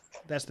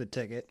the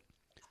ticket.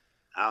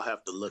 I'll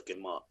have to look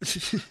him up.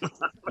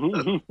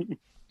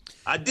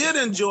 I did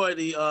enjoy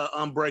the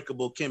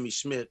Unbreakable Kimmy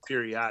Schmidt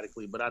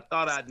periodically, but I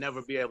thought I'd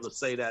never be able to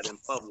say that in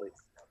public.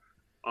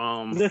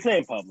 This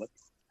ain't public.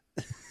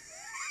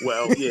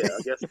 Well, yeah,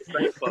 I guess the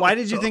same fucking Why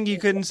did you stuff. think you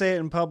couldn't say it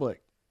in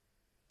public?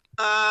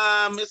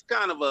 It's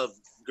kind of a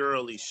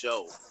girly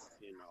show,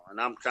 you know, and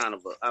I'm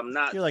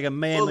not. You're like a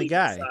manly fully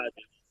guy. decided.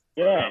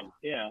 Yeah.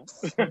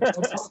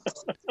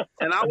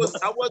 And I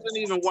wasn't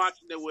even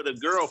watching it with a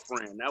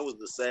girlfriend. That was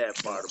the sad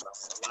part about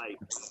my life.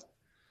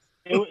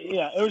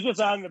 It was just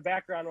on in the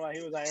background while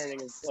he was ironing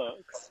his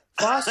clothes.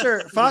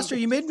 Foster,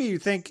 you made me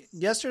think.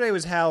 Yesterday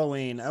was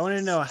Halloween. I want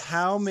to know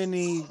how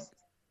many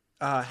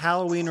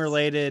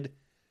Halloween-related.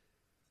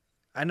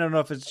 I don't know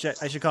if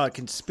I should call it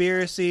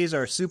conspiracies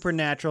or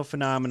supernatural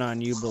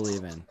phenomenon you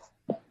believe in.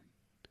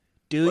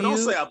 Don't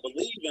say I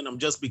believe in them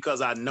just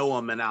because I know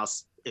them and I'll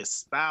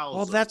espouse.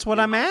 Well, them, that's what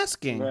I'm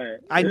asking. Right.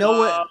 I know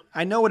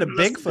what a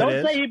Bigfoot Don't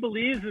is. say he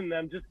believes in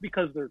them just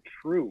because they're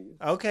true.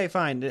 Okay,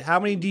 fine. How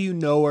many do you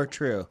know are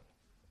true?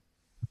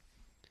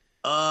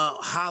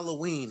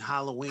 Halloween.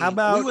 How we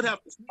about would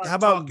have to start how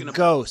about talking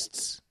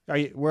ghosts?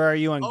 Where are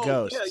you on Oh,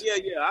 ghosts?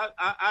 yeah.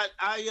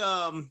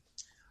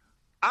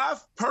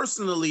 I've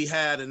personally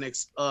had an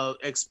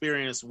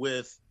experience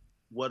with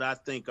what I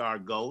think are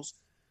ghosts.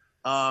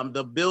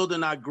 The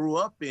building I grew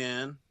up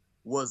in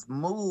was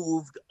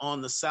moved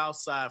on the south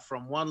side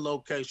from one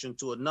location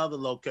to another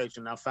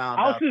location. I found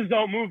Houses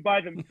don't move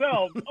by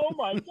themselves. Oh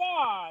my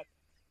God.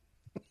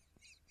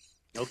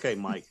 Okay,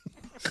 Mike.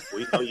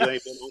 We know you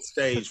ain't been on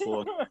stage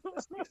for.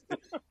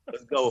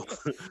 Let's go. All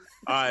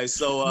right,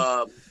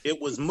 so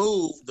it was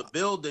moved. The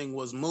building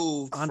was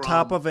moved On from,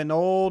 top of an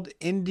old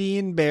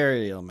Indian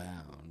burial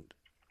mound.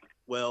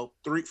 Well,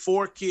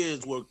 4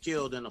 kids were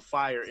killed in a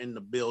fire in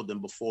the building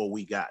before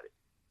we got it.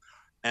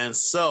 And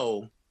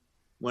so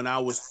when I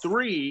was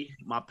 3,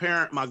 my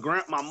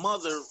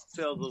mother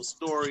tells the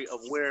story of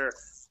where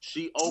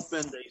she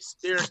opened a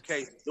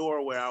staircase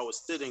door where I was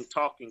sitting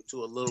talking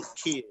to a little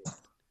kid.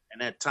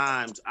 And at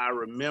times I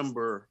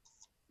remember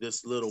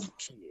this little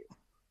kid,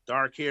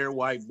 dark hair,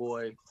 white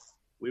boy.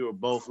 We were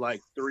both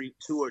like 2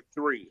 or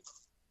 3.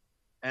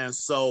 And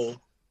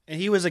so. And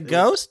he was a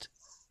ghost?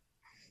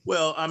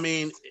 Well, I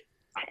mean,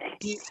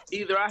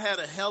 either I had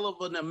a hell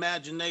of an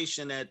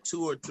imagination at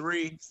 2 or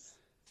 3,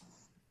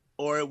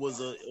 or it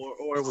was a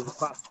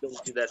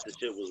possibility that the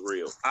shit was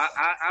real.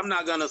 I'm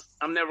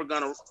never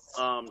gonna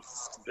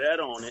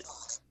bet on it,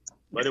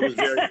 but it was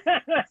very.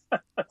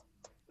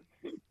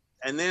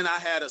 And then I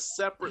had a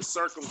separate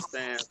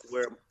circumstance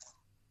where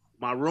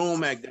my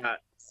room had got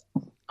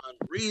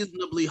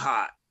unreasonably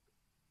hot,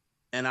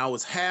 and I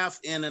was half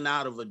in and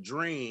out of a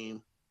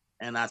dream,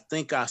 and I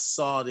think I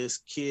saw this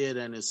kid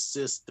and his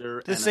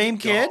sister. The same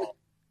kid?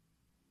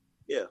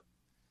 Yeah.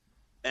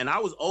 And I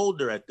was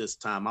older at this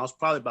time. I was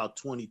probably about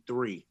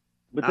 23.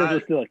 But they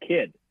were still a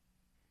kid.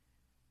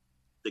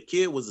 The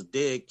kid was a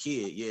dead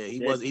kid. Yeah, he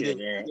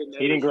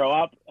didn't grow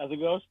up as a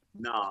ghost.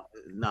 No.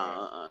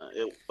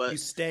 But you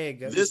stay a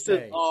ghost. This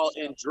is all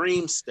in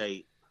dream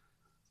state.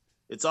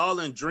 It's all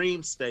in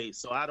dream state.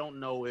 So I don't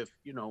know if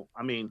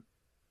I mean,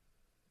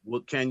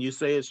 what can you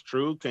say it's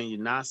true? Can you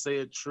not say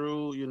it's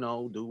true?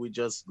 Do we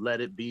just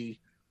let it be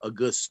a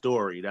good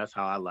story? That's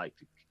how I like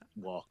to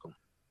walk them.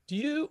 Do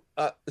you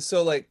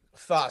so like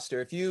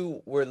Foster, if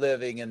you were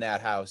living in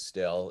that house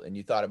still and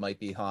you thought it might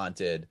be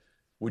haunted,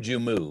 would you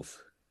move?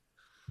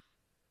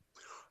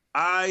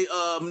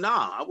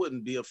 I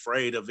wouldn't be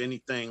afraid of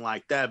anything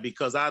like that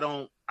because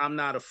I'm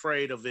not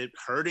afraid of it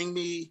hurting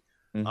me.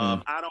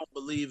 Mm-hmm. I don't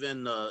believe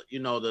in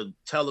the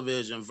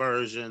television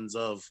versions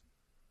of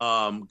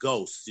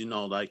ghosts,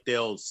 like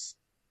they'll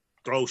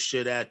throw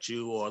shit at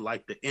you, or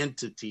like The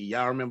Entity.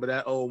 Y'all remember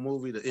that old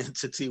movie, The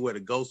Entity, where the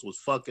ghost was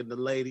fucking the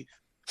lady?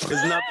 It's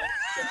nothing.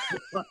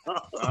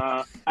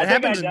 It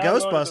happens in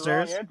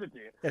Ghostbusters.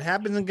 It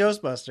happens in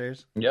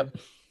Ghostbusters. Yep.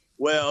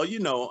 Well,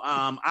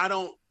 I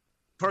don't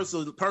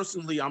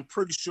personally. I'm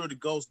pretty sure the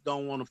ghosts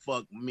don't want to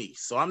fuck me,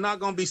 so I'm not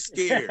gonna be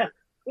scared.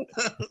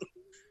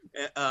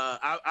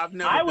 I've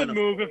never. I would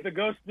move if the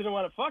ghost didn't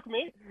want to fuck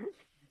me.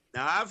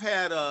 Now I've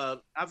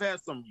had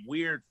some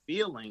weird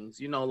feelings,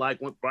 like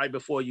right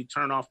before you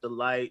turn off the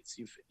lights,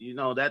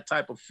 that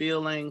type of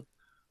feeling,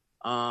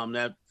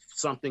 that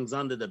something's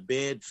under the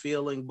bed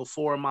feeling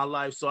before in my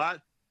life. So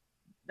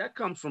that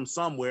comes from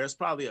somewhere. It's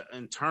probably an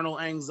internal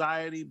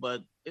anxiety,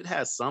 but it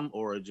has some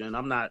origin.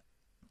 I'm not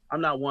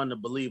one to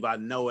believe I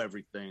know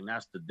everything.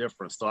 That's the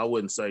difference. So I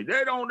wouldn't say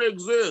they don't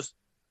exist.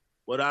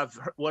 What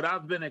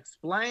I've been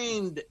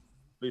explained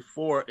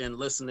before in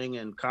listening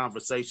and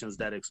conversations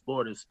that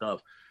explore this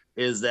stuff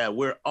is that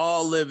we're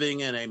all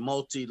living in a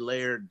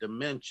multi-layered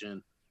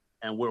dimension,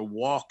 and we're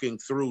walking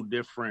through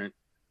different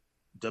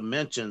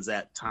dimensions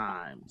at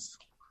times.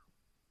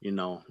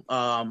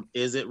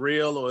 Is it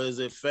real or is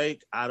it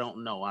fake? I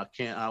don't know. I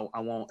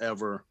won't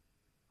ever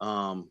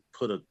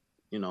put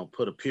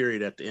a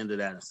period at the end of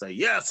that and say,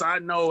 yes, I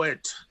know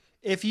it.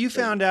 If you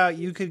found out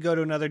you could go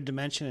to another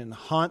dimension and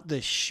haunt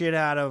the shit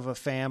out of a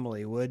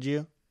family, would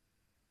you?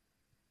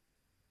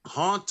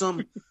 Haunt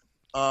them?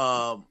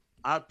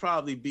 I'd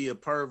probably be a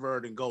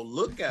pervert and go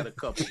look at a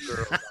couple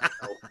girls I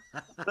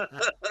know.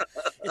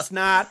 It's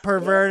not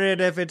perverted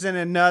if it's in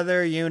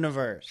another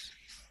universe.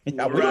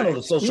 Yeah, we don't know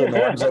the social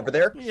norms over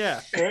there.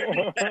 Yeah.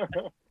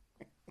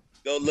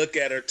 Go look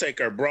at her, take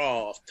her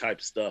bra off,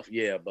 type stuff.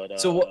 Yeah, but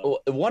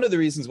so one of the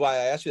reasons why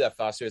I asked you that,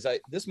 Foster, is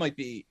I'd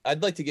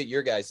like to get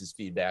your guys'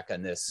 feedback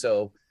on this.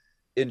 So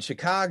in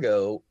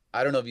Chicago,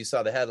 I don't know if you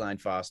saw the headline,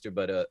 Foster,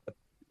 but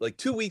like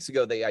 2 weeks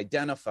ago, they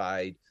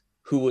identified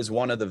who was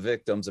one of the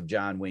victims of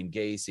John Wayne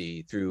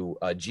Gacy through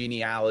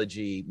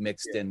genealogy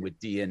mixed in with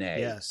DNA.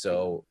 Yeah.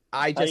 So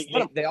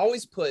they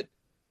always put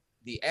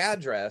the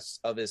address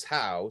of his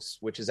house,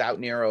 which is out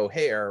near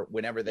O'Hare,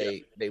 whenever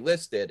they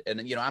list it.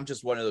 And, you know, I'm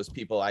just one of those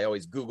people. I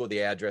always Google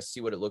the address,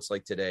 see what it looks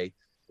like today.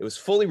 It was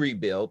fully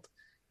rebuilt.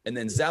 And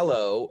then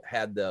Zillow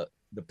had the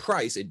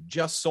price. It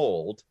just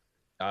sold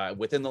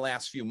within the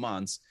last few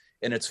months.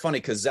 And it's funny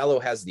because Zillow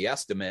has the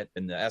estimate,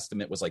 and the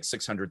estimate was like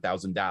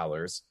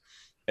 $600,000,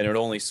 and it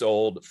only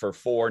sold for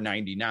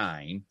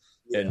 $499.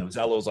 And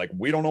Zillow's like,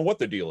 we don't know what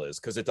the deal is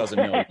because it doesn't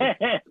know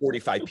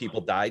 45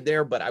 people died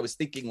there. But I was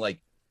thinking, like,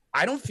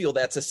 I don't feel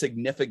that's a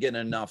significant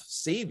enough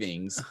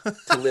savings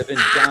to live in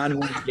John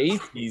Wayne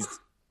Gacy's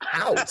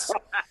house.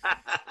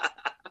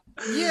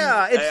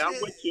 Yeah,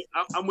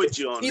 I'm with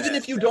you on even that.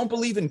 if you don't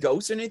believe in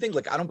ghosts or anything.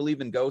 Like, I don't believe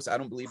in ghosts. I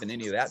don't believe in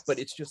any of that. But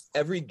it's just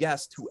every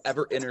guest who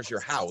ever enters your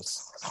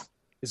house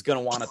is going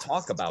to want to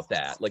talk about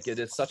that. Like, it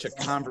is such a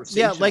conversation.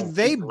 Yeah, like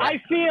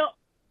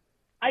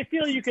I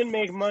feel you can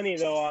make money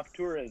though off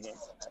tourism.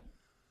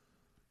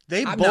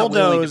 They I'm not willing to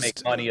bulldozed.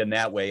 make money in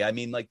that way. I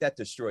mean, like, that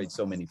destroyed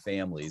so many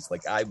families.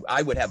 Like,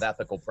 I would have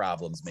ethical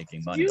problems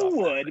making money. You off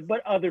would,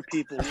 but other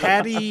people would.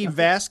 Patty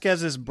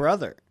Vasquez's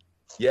brother.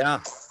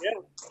 Yeah. Yeah,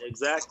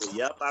 exactly.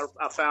 Yep,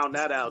 I found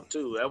that out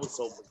too. That was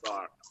so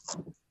bizarre.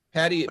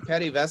 Patty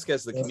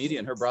Vasquez, the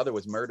comedian, her brother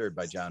was murdered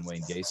by John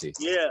Wayne Gacy.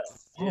 Yeah.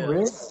 Oh,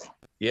 really?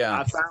 Yeah.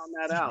 I found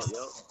that out,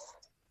 yo.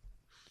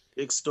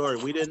 Big story.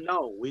 We didn't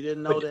know.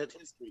 That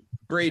history.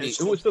 Brady.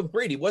 So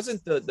Brady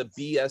wasn't the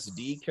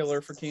BSD killer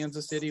for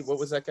Kansas City. What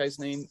was that guy's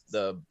name?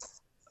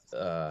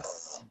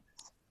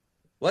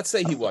 Let's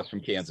say he was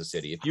from Kansas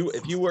City.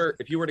 If you were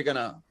to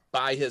gonna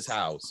buy his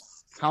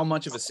house, how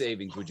much of a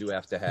savings would you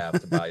have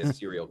to buy a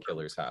serial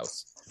killer's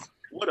house?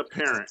 What a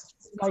parent.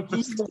 Like,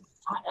 even,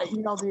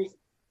 you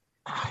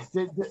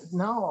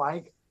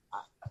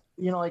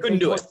know, Couldn't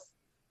do it.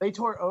 They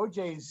tore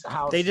OJ's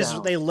house.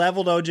 They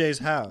leveled OJ's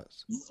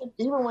house.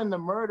 Even when the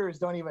murders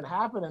don't even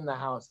happen in the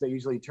house, they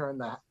usually tear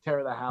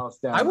the house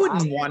down. I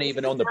wouldn't want to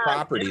even own the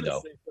property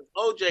though.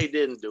 OJ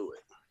didn't do it.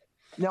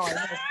 No,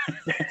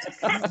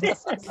 I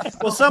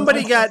Well,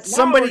 somebody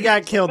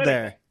got killed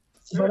there.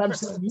 But I'm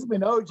saying even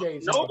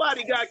OJ's.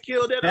 Nobody got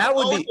killed at That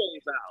would OJ's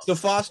be house. so.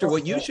 Foster,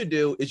 what you should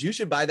do is you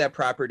should buy that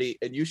property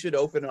and you should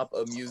open up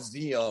a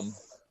museum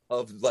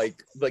of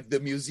like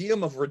the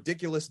Museum of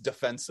Ridiculous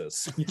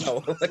Defenses. You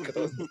know,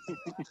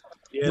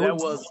 yeah, that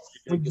was.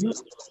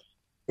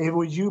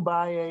 Would you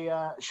buy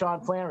a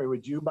Sean Flannery?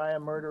 Would you buy a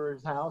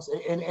murderer's house?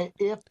 And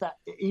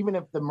even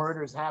if the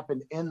murders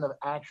happened in the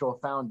actual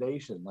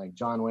foundation, like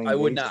John Wayne, I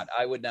would not.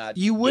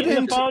 You wouldn't.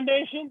 In the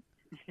foundation?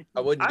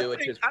 I wouldn't do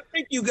it. I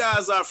think you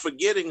guys are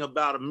forgetting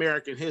about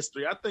American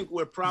history. I think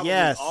we're probably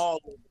all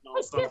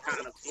on some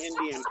kind of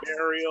Indian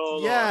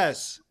burial.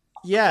 Yes.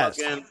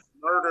 Fucking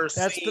murder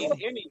scene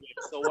anyway.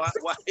 So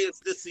why is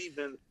this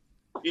even?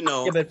 You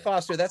know. Yeah, but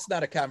Foster, that's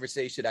not a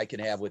conversation I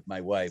can have with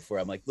my wife where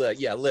I'm like,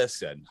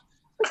 listen.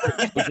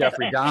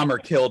 Jeffrey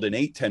Dahmer killed and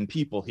ate 10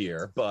 people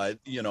here, but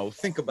you know,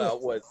 think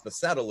about what the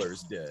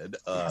settlers did.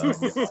 I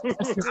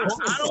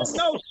don't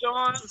know,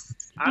 Sean.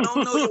 I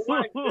don't know your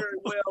wife very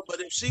well,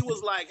 but if she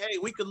was like, "Hey,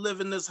 we could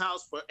live in this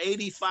house for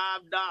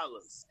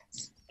 $85,"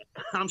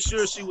 I'm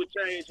sure she would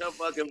change her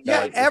fucking.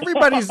 Yeah,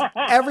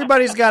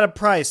 everybody's got a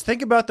price.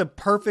 Think about the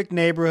perfect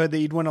neighborhood that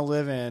you'd want to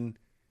live in,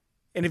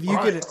 and if you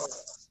could.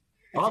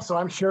 Also,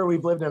 I'm sure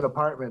we've lived in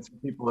apartments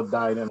and people have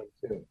died in it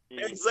too.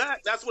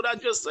 Exactly. That's what I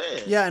just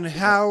said. Yeah, and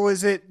how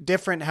is it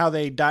different how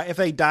they die? If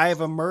they die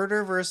of a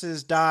murder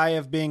versus die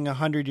of being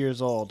 100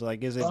 years old,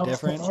 like, is it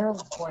different?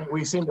 Point,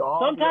 we seem to all.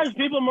 Sometimes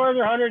people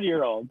murder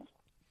 100-year-olds.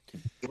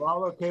 We're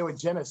all okay with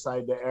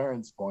genocide, to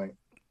Aaron's point.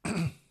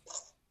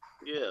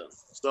 Yeah.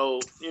 So,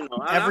 you know,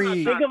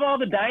 think of all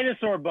the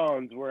dinosaur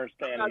bones we're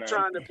standing I'm not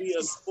trying to be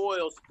a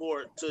spoil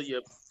sport to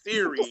your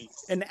theory.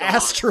 An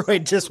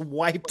asteroid just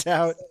wiped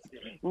out.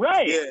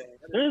 Right. Yeah,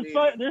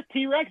 there's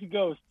T-Rex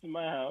ghosts in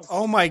my house.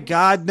 Oh my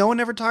God! No one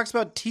ever talks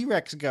about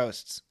T-Rex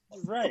ghosts.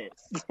 Right.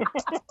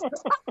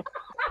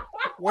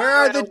 Where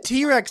are the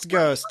T-Rex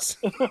ghosts?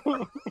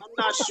 I'm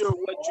not sure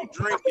what you're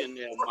drinking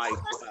there, Mike.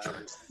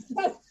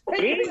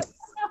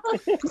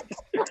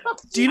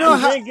 Do you know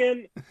how?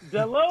 Drinking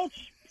Deloach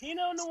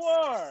Pinot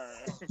Noir.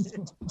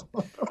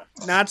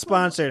 Not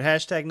sponsored.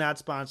 Hashtag not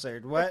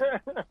sponsored. What?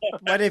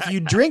 But if you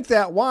drink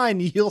that wine,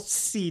 you'll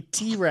see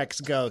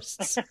T-Rex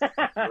ghosts.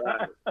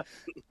 Right.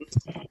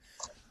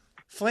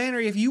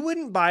 Flannery, if you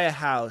wouldn't buy a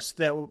house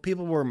that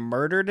people were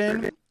murdered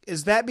in,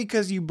 is that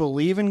because you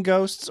believe in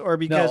ghosts or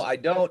because? No, I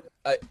don't.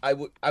 I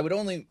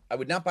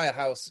would not buy a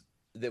house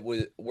that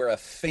was where a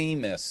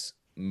famous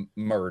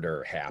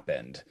murder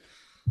happened.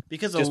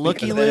 Because just of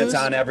looky-loos? because then it's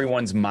on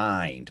everyone's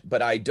mind.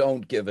 But I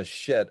don't give a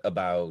shit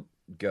about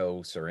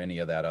ghosts or any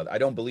of that other. I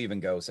don't believe in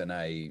ghosts, and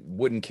I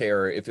wouldn't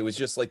care if it was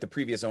just like the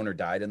previous owner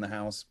died in the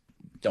house.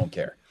 Don't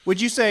care.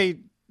 Would you say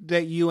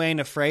that you ain't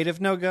afraid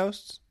of no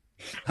ghosts?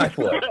 I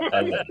would.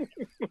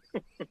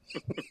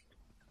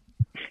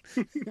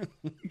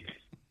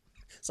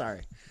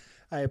 Sorry,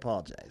 I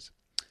apologize.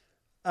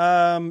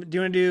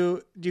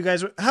 Do you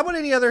guys? How about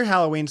any other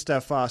Halloween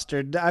stuff,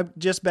 Foster?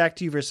 Just back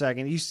to you for a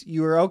second.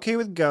 You were okay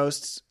with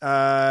ghosts.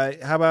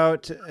 How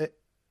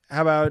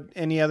about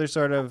any other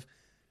sort of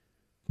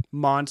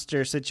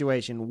monster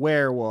situation?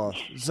 Werewolf,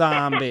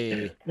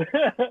 zombie,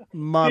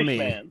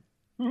 mummy.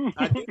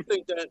 I do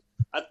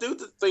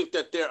think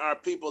that there are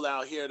people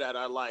out here that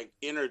are like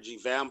energy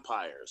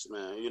vampires,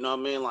 man. You know what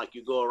I mean? Like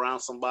you go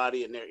around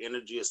somebody and their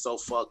energy is so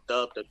fucked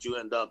up that you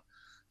end up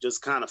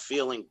just kind of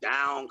feeling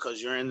down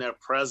because you're in their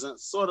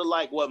presence. Sort of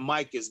like what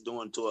Mike is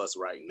doing to us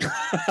right now.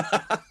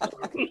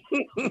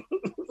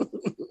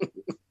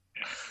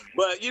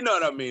 But you know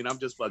what I mean? I'm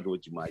just fucking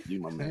with you, Mike. You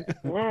my man.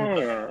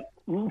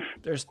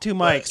 There's two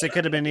mics. It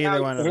could have been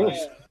either one of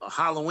us.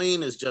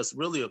 Halloween is just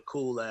really a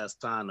cool ass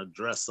time to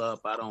dress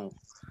up. I don't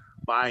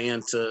buy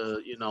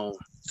into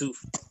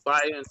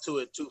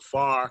it too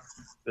far.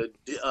 The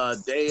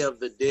Day of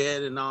the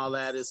Dead and all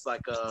that is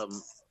like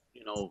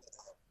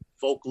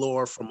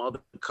folklore from other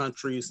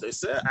countries. They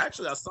said,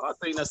 actually, I saw a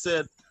thing that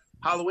said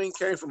Halloween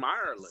came from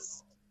Ireland.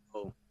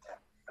 Oh,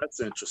 that's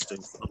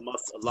interesting. A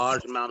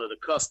large amount of the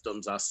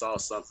customs, I saw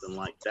something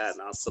like that,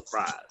 and I was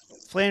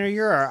surprised. Flannery,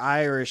 you're our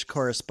Irish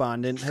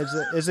correspondent.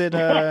 Is it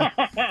an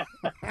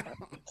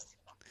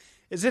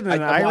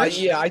Irish?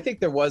 Yeah, I think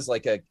there was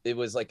it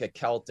was like a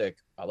Celtic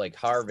like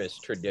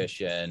harvest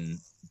tradition,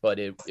 but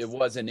it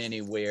wasn't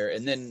anywhere.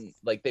 And then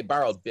like they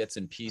borrowed bits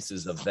and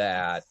pieces of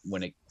that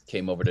when it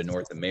came over to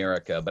North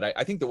America. But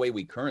I think the way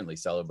we currently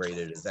celebrate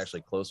it is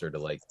actually closer to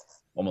like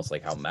almost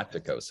like how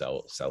Mexico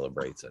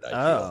celebrates it. I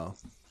feel.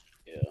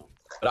 Yeah,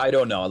 but I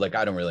don't know. Like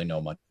I don't really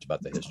know much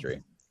about the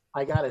history.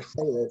 I gotta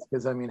say this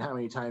because I mean, how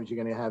many times you're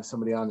gonna have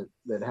somebody on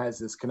that has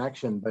this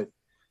connection? But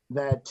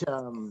that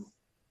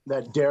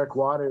Derek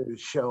Waters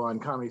show on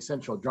Comedy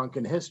Central,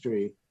 Drunken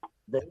History,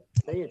 they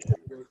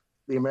attributed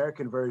the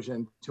American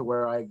version to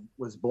where I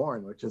was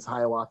born, which is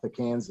Hiawatha,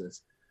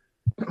 Kansas,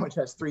 which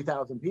has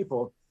 3,000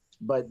 people.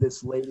 But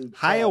this lady,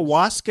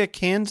 Hiawaska,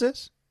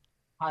 Kansas,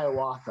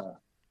 Hiawatha,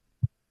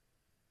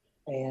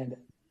 and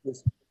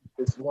this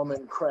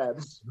woman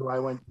Krebs, who I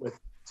went with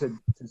to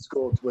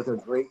school with her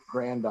great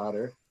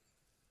granddaughter,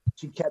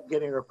 she kept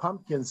getting her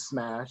pumpkins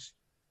smashed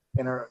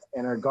in her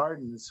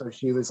garden. So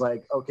she was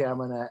like, okay, I'm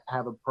gonna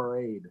have a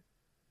parade.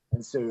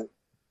 And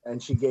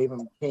she gave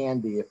them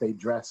candy if they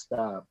dressed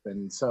up.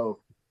 And so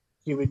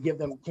she would give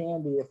them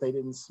candy if they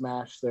didn't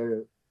smash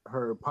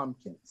her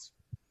pumpkins.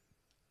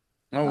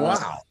 Oh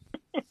wow.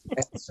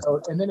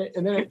 And then it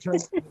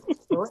turned into a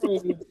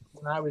parade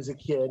when I was a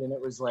kid, and it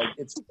was like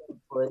it's a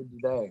parade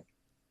today.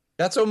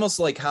 That's almost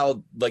like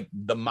how like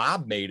the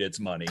mob made its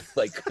money.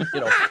 Like,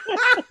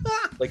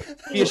 like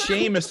be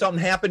ashamed if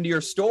something happened to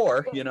your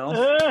store,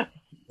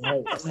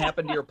 something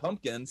happened to your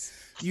pumpkins.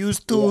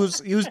 Used to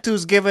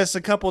give us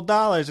a couple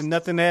dollars and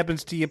nothing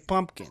happens to your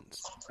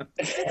pumpkins. Am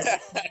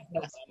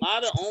I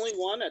the only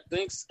one that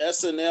thinks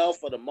SNL,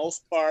 for the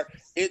most part,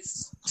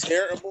 it's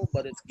terrible,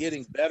 but it's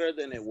getting better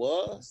than it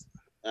was?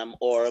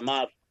 Or am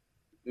I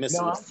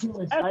missing? No,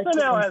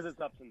 SNL has its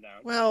ups and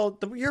downs. Well,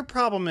 your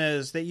problem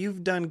is that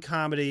you've done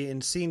comedy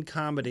and seen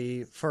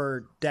comedy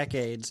for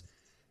decades.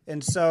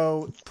 And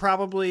so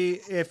probably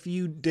if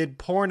you did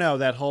porno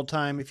that whole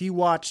time, if you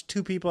watched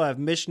two people have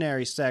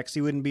missionary sex,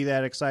 you wouldn't be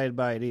that excited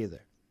by it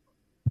either.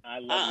 I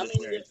love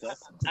missionary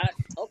sex.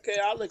 Okay,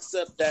 I'll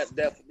accept that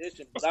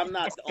definition, but I'm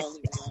not the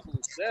only one who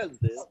says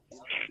this.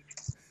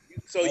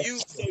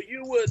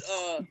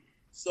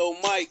 So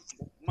Mike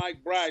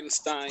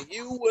Bridenstine,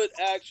 you would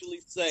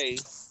actually say,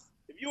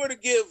 if you were to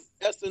give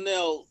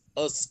SNL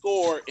a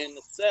score in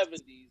the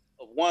 70s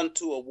of 1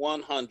 to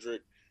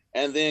 100,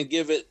 and then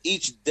give it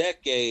each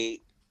decade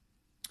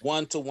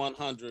 1 to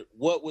 100,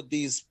 what would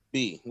these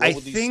be? I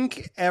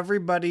think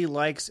everybody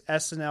likes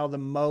SNL the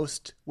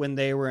most when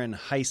they were in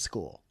high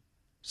school.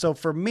 So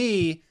for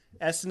me,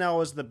 SNL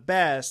was the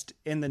best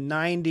in the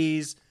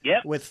 90s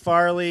with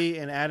Farley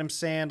and Adam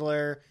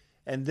Sandler,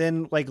 and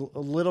then like a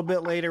little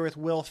bit later with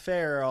Will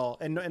Ferrell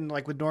and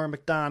like with Norm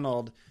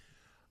Macdonald.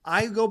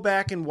 I go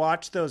back and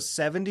watch those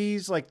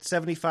 70s, like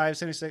 75,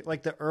 76,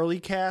 like the early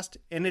cast,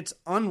 and it's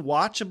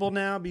unwatchable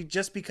now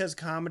just because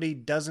comedy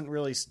doesn't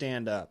really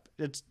stand up.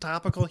 It's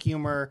topical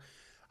humor.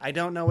 I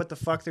don't know what the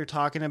fuck they're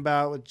talking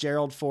about with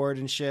Gerald Ford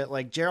and shit.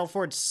 Like, Gerald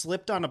Ford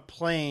slipped on a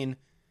plane.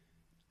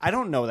 I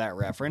don't know that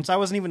reference. I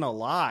wasn't even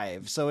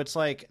alive. So it's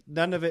like,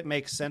 none of it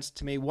makes sense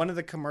to me. One of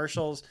their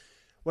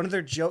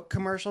joke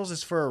commercials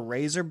is for a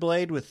razor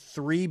blade with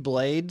 3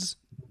 blades.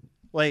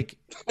 Like,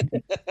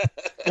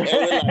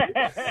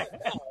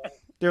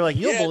 they're like,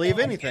 you'll believe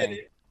anything.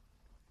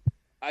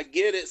 I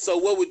get it. So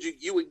what would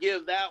you would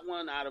give that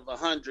one out of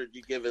 100?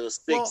 You give it a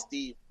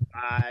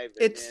 65,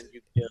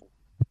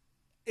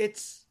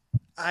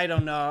 I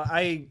don't know.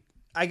 I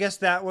guess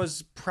that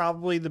was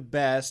probably the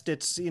best.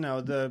 It's,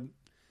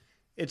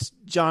 it's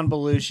John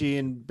Belushi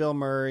and Bill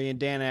Murray and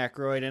Dan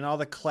Aykroyd and all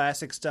the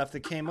classic stuff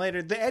that came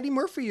later. The Eddie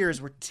Murphy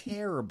years were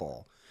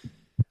terrible,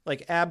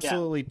 like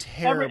absolutely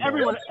terrible.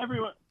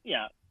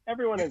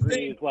 Everyone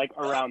agrees like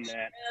around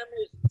that.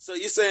 So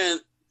you're saying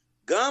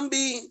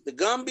Gumby, the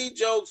Gumby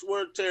jokes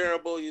were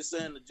terrible. You're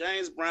saying the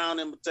James Brown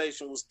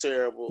imitation was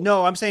terrible.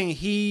 No, I'm saying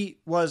he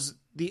was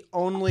the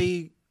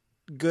only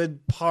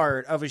good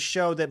part of a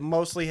show that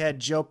mostly had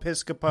Joe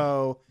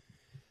Piscopo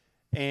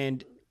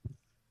and,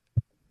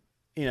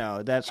 you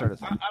know, that sort of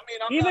thing.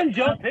 Even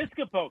Joe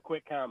Piscopo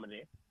quit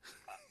comedy.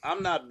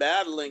 I'm not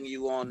battling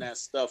you on that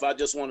stuff. I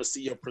just want to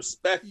see your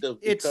perspective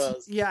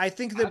because I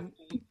think that I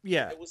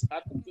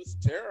think it's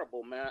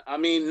terrible, man. I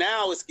mean,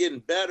 now it's getting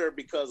better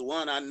because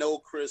one, I know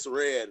Chris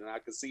Red and I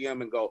can see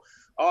him and go,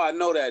 oh, I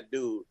know that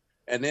dude.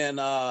 And then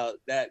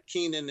that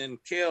Keenan and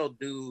Kel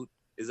dude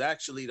is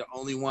actually the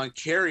only one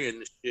carrying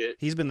the shit.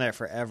 He's been there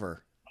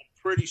forever. I'm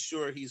pretty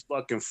sure he's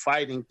fucking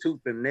fighting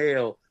tooth and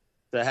nail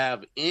to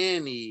have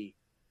any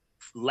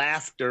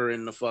laughter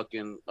in the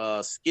fucking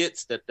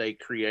skits that they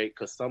create,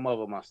 because some of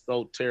them are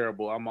so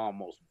terrible I'm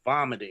almost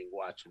vomiting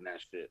watching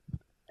that shit.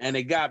 And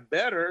it got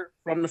better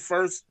from the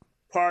first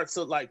parts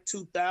of like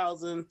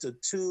 2000 to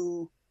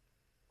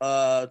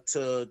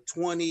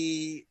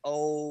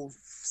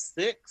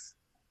 2006,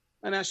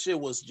 and that shit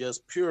was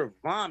just pure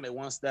vomit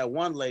once that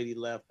one lady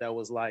left that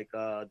was like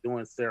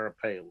doing Sarah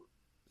Palin.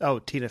 Oh,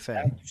 Tina Fey.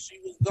 After she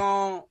was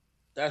gone,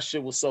 that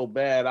shit was so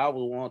bad, I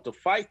would want to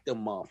fight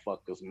them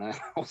motherfuckers, man.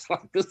 I was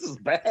like, this is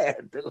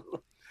bad, dude.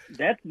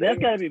 That's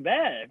gotta be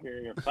bad if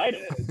you're gonna fight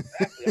it.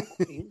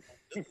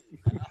 This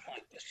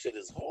shit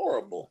is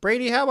horrible.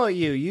 Brady, how about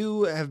you?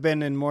 You have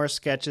been in more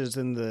sketches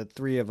than the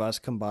three of us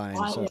combined.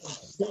 I So. am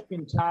sick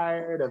and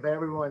tired of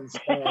everyone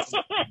saying,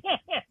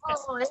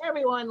 oh,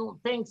 everyone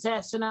thinks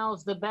SNL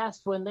is the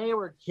best when they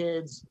were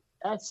kids.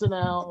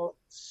 SNL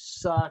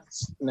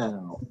sucks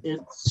now. It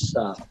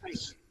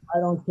sucks. I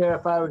don't care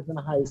if I was in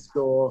high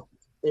school.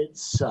 It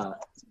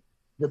sucked.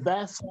 The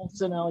best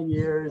SNL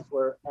years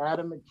were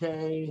Adam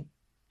McKay,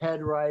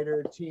 head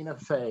writer, Tina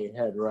Fey,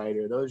 head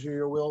writer. Those are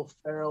your Will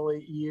Ferrell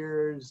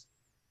years.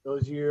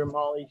 Those are your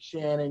Molly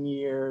Shannon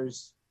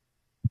years.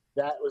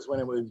 That was when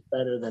it was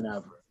better than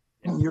ever.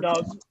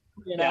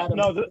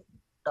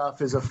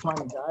 Stuff is a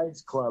fun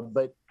guys club,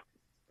 but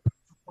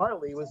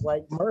Marley was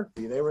like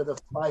Murphy. They were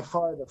by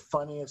far the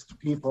funniest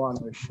people on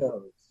their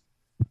shows.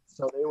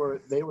 So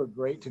they were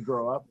great to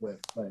grow up with.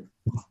 But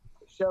the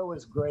show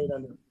was great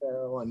under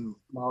Ferrell and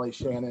Molly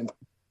Shannon.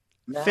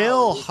 Now,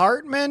 Phil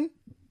Hartman?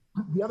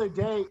 The other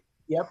day,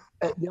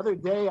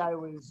 I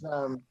was,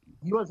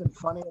 he wasn't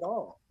funny at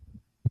all.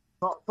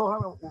 Phil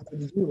Hartman,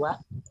 did you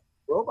laugh?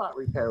 Robot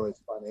Repair was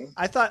funny.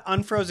 I thought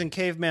Unfrozen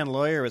Caveman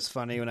Lawyer was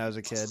funny when I was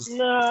a kid.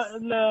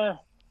 No.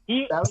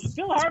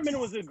 Phil Hartman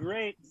was a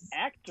great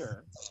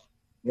actor.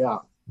 Yeah.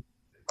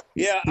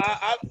 Yeah,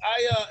 I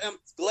am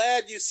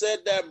glad you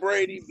said that,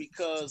 Brady,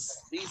 because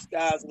these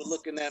guys were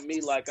looking at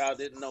me like I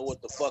didn't know what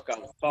the fuck I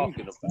was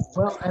talking about.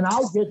 Well, and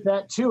I get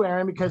that too,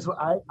 Aaron, because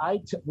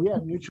we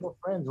have mutual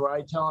friends where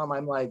I tell them,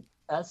 I'm like,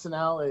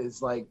 SNL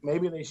is like,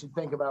 maybe they should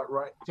think about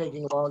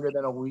taking longer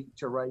than a week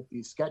to write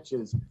these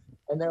sketches.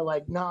 And they're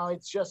like, no,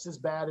 it's just as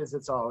bad as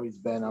it's always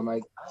been. I'm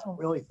like, I don't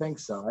really think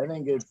so. I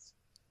think it's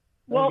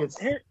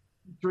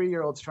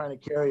 3-year-olds trying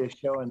to carry a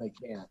show and they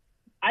can't.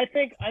 I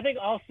think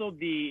also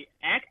the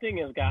acting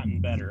has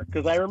gotten better,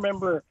 because I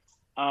remember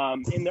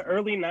in the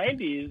early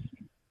 90s,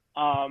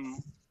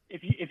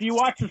 if you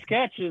watch the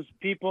sketches,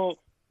 people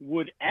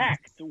would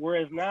act,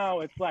 whereas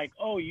now it's like,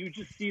 oh, you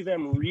just see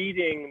them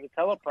reading the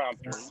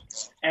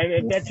teleprompters,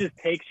 and that just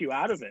takes you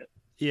out of it.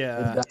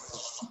 Yeah.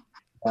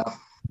 Yeah.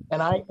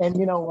 And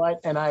you know what?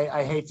 And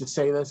I hate to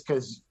say this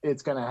because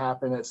it's going to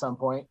happen at some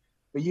point,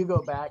 but you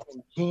go back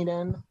and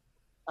Keenan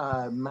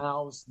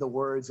mouths the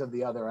words of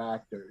the other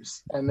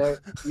actors, and there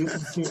you can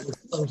see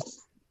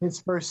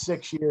his first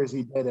 6 years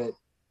he did it,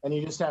 and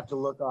you just have to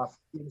look at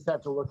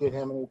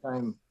him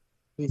anytime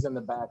he's in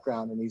the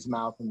background and he's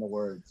mouthing the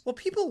words. Well,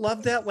 people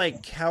love that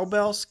like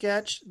cowbell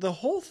sketch. The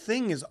whole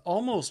thing is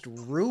almost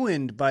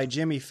ruined by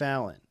Jimmy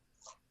Fallon.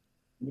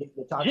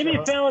 Jimmy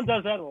Fallon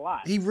does that a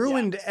lot. He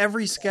ruined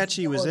every sketch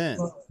he was in.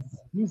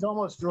 He's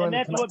almost ruined.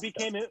 And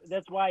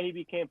that's why he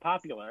became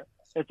popular.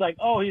 It's like,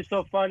 oh, he's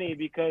so funny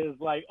because,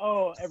 like,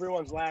 oh,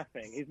 everyone's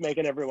laughing. He's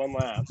making everyone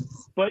laugh.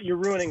 But you're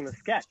ruining the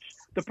sketch.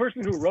 The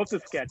person who wrote the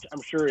sketch,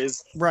 I'm sure,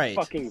 is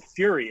fucking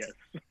furious.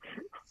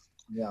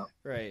 Yeah.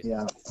 Right.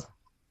 Yeah.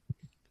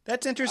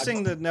 That's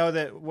interesting to know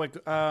that.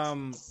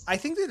 I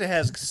think that it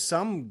has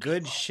some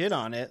good shit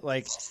on it.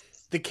 Like,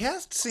 the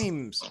cast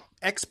seems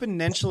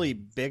exponentially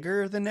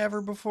bigger than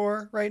ever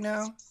before right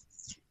now.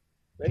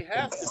 They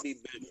have to be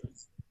bigger.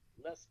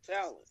 Less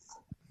talent.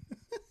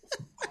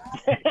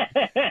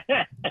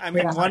 I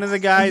mean, one of the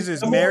guys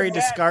is married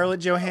to Scarlett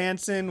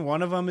Johansson.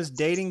 One of them is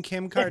dating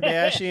Kim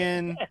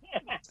Kardashian.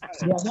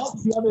 Yeah,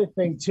 that's the other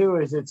thing too.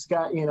 Is it's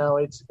got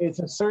it's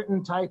a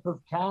certain type of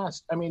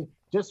cast. I mean,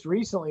 just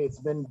recently it's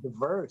been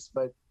diverse,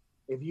 but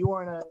if you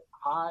weren't a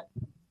hot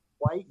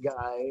white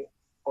guy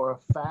or a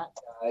fat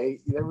guy,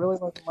 there really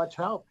wasn't much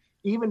help.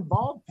 even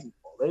bald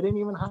people. They didn't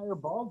even hire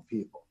bald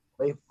people.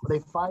 They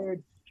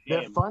fired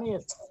their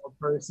funniest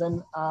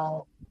person,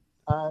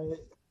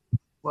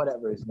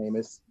 whatever his name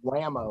is,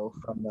 Whammo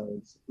from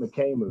those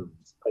McKay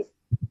movies. Like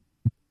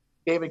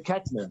David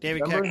Koechner.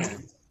 David Remember?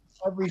 Koechner.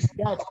 Every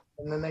sketch,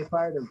 and then they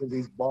fired him because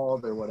he's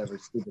bald or whatever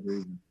stupid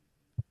reason.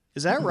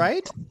 Is that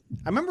right?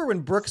 I remember when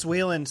Brooks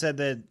Wheelan said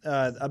that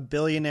a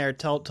billionaire had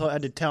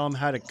to tell him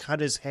how to cut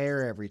his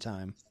hair every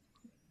time.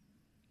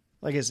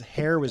 Like his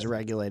hair was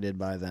regulated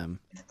by them.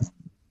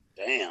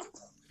 Damn.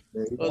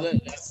 Well,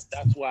 that's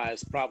why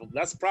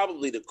that's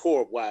probably the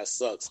core of why it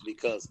sucks,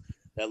 because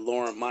that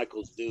Lorne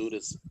Michaels dude,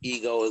 his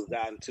ego has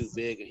gotten too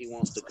big and he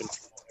wants to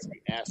control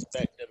every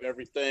aspect of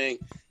everything,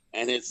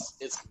 and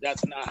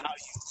that's not how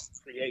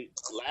you create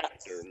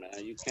laughter,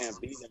 man. You can't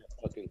be that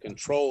fucking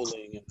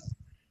controlling, and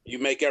you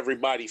make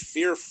everybody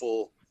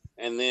fearful,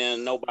 and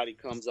then nobody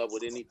comes up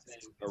with anything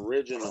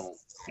original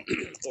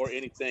or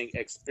anything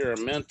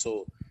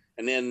experimental.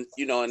 And then,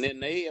 and then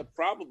they have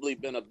probably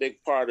been a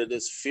big part of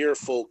this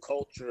fearful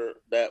culture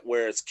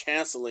where it's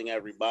canceling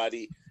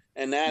everybody,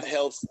 and that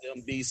helps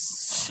them be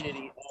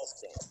shitty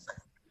also.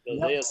 Because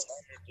they're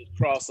scared to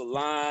cross a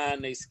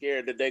line, they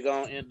scared that they're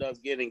gonna end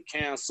up getting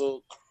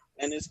canceled,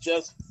 and it's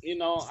just,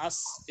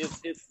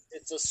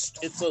 it's a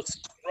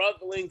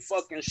struggling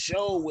fucking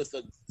show with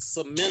a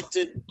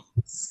cemented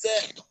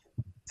set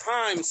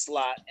time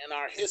slot in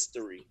our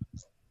history.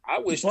 I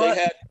wish they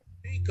had.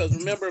 Because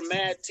remember,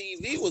 Mad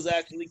TV was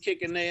actually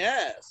kicking their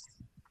ass.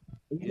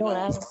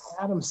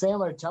 Adam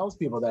Sandler tells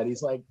people that.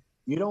 He's like,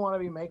 you don't want to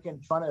be making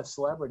fun of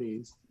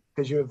celebrities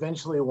because you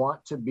eventually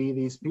want to be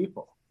these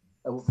people.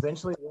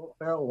 Eventually, Will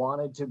Ferrell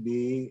wanted to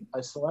be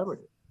a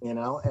celebrity,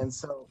 And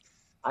so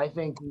I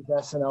think these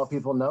SNL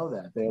people know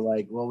that. They're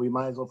like, well, we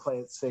might as well play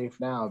it safe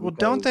now. Well,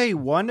 don't they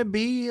want to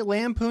be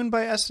lampooned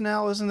by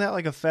SNL? Isn't that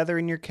like a feather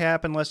in your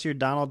cap unless you're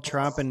Donald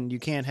Trump and you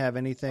can't have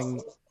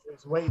anything...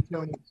 There's way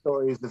too many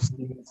stories of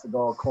Steven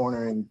Seagal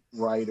cornering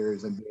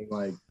writers and being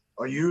like,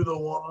 "Are you the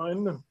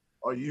one?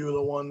 Are you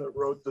the one that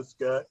wrote the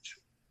sketch?"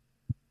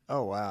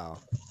 Oh wow,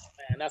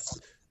 man, that's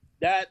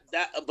that.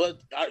 But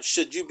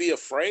should you be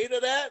afraid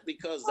of that?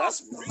 Because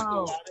that's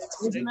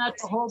isn't that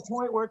the whole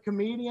point? We're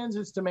comedians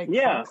is to make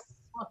fun of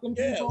fucking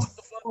people. What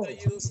the fuck are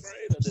you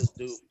afraid of this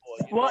dude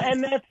for? Well,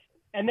 and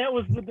that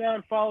was the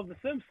downfall of the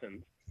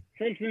Simpsons.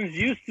 Simpsons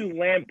used to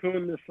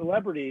lampoon the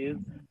celebrities.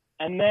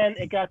 And then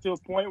it got to a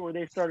point where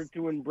they started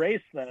to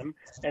embrace them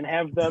and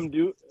have them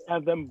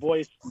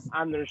voice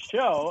on their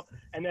show,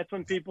 and that's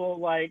when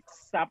people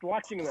stopped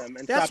watching them.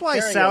 And that's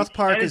why South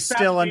Park is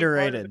still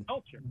underrated.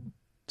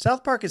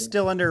 South Park is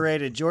still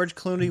underrated. George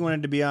Clooney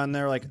wanted to be on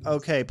there, like,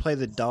 okay, play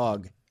the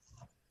dog.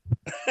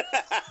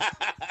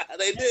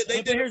 They did.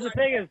 But here's the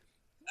thing: is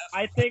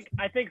I think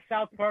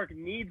South Park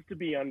needs to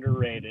be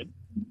underrated.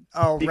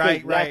 Oh,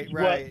 right.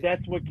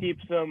 That's what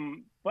keeps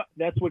them.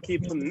 That's what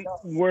keeps them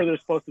where they're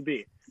supposed to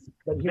be.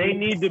 They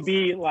need to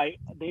be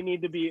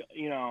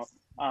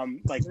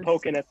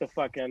poking at the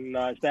fucking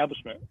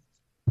establishment.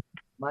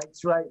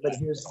 Mike's right, but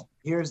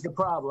here's the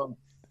problem.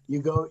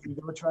 You go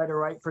try to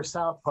write for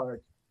South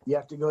Park. You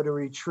have to go to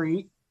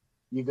retreat.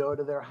 You go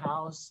to their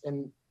house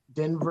in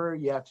Denver.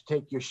 You have to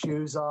take your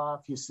shoes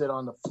off. You sit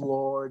on the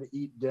floor to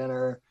eat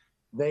dinner.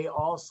 They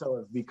also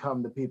have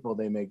become the people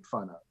they make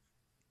fun of.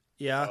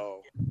 Yeah.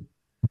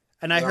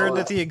 And I heard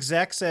that the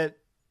execs at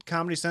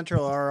Comedy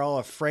Central are all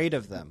afraid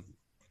of them.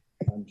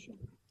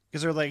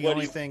 Because they're like the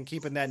only thing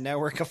keeping that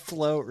network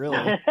afloat,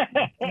 really.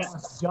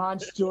 Jon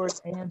Stewart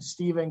and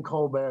Stephen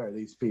Colbert,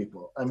 these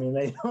people. I mean,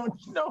 they don't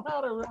know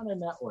how to run a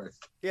network.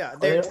 Yeah,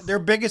 their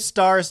biggest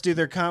stars do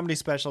their comedy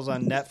specials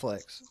on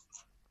Netflix.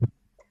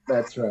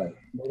 That's right.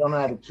 They don't know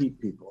how to keep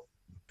people.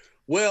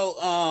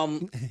 Well,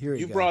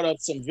 you brought up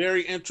some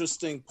very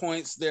interesting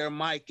points there,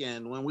 Mike.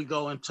 And when we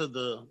go into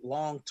the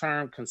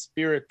long-term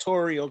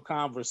conspiratorial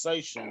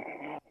conversation,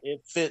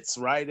 it fits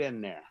right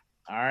in there.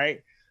 All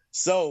right.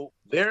 So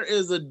there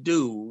is a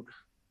dude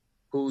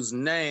whose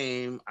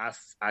name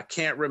I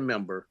can't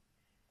remember,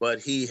 but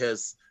he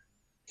has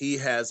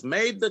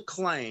made the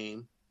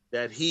claim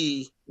that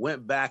he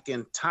went back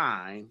in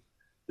time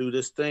through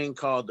this thing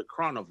called the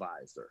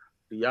Chronovisor.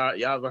 Y'all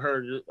ever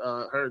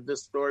heard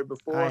this story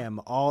before? I am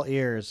all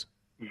ears.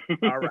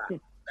 All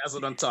right, that's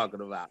what I'm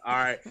talking about. All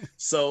right,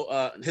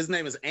 so his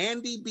name is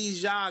Andy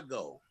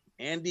Bijago.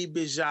 Andy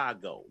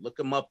Bijago. Look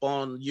him up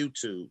on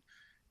YouTube.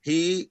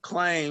 He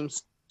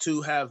claims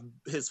to have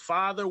his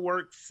father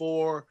worked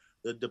for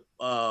the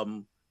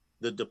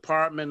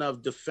Department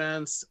of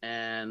Defense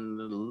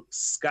and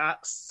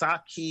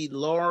Saki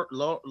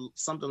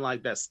something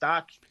like that.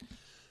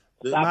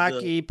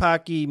 Maki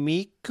Paki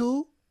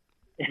Miku?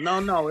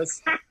 No,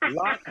 it's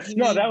Lockheed.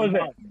 No, that was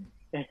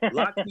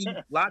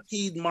it.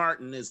 Lockheed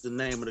Martin is the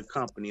name of the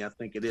company. I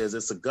think it is.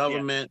 It's a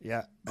government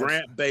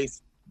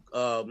grant-based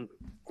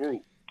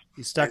group.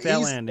 He stuck that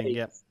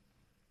landing.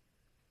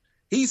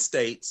 He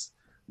states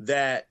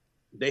that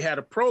they had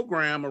a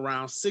program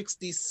around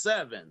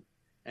 1967,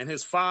 and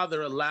his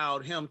father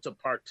allowed him to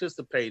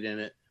participate in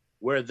it,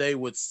 where they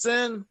would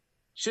send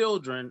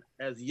children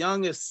as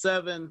young as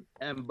 7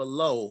 and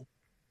below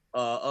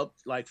up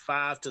like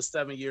 5 to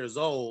 7 years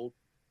old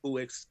who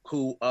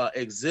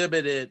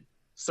exhibited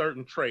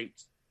certain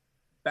traits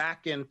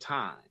back in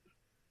time.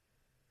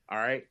 All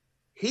right.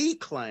 He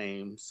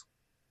claims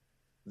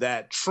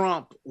that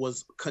Trump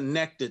was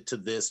connected to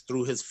this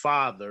through his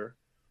father,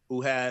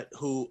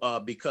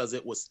 because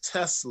it was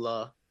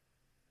Tesla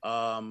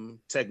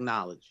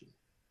technology.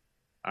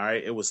 All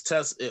right. It was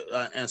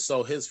Tesla. And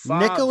so his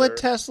father. Nikola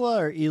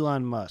Tesla or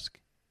Elon Musk?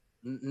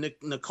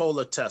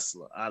 Nikola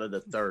Tesla out of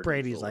the third.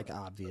 Brady's like,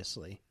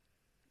 obviously.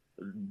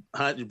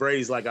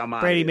 Brady's like, I'm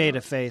out. Brady made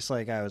a face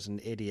like I was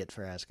an idiot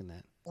for asking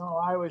that. No,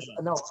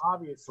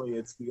 obviously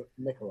it's the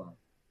Nikolai.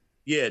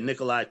 Yeah,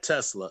 Nikolai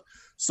Tesla.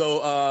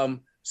 So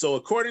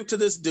according to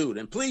this dude,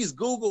 and please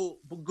Google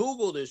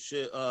this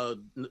shit,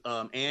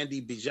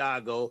 Andy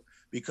Basiago,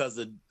 because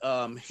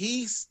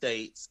he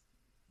states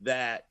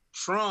that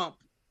Trump,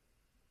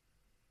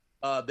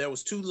 there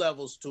was 2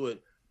 levels to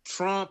it.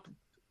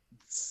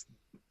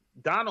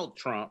 Donald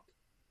Trump,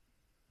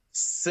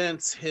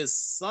 since his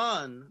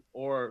son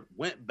or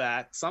went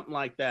back, something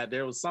like that,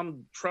 there was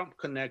some Trump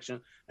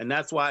connection, and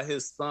that's why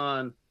his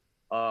son,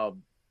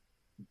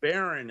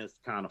 Barron, is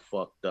kind of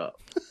fucked up.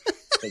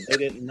 They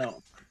didn't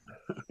know.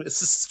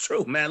 This is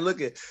true, man.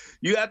 Look at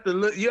you have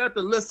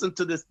to listen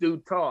to this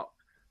dude talk.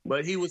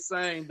 But he was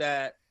saying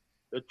that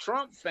the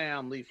Trump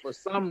family, for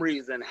some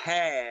reason,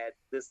 had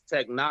this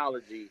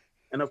technology,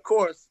 and of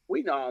course,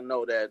 we all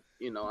know that.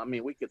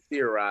 We could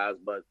theorize,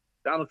 but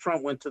Donald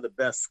Trump went to the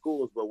best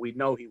schools, but we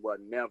know he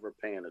wasn't never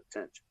paying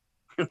attention.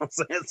 You know what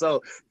I'm saying?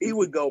 So he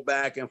would go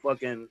back and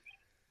fucking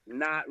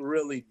not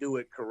really do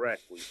it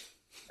correctly.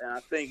 And I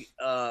think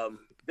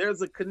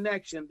there's a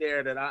connection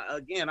there that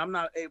I'm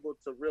not able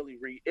to really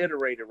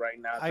reiterate it right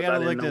now. I gotta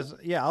look this.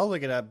 Yeah, I'll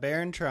look it up.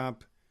 Barron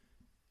Trump.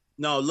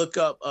 No, look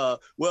up.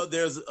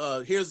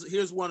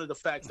 Here's one of the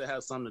facts that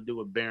has something to do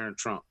with Barron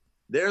Trump.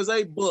 There's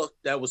a book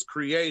that was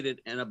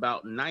created in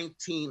about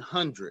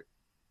 1900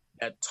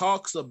 that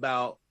talks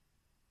about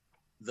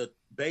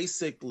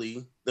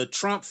basically the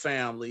Trump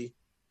family,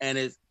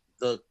 and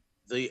the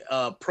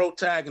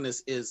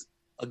protagonist is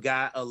a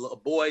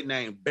boy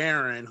named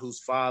Barron, whose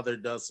father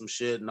does some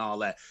shit and all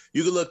that.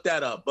 You can look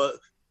that up, but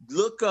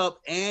look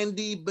up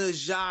Andy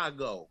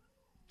Basiago.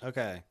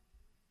 Okay.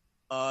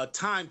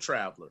 Time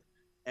traveler.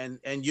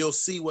 And you'll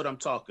see what I'm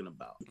talking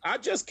about. I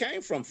just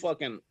came from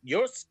fucking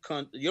your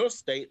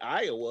state,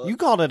 Iowa. You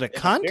called it a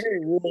cunt? A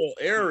very rural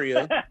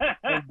area.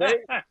 And they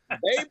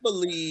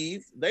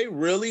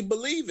really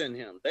believe in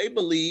him. They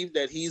believe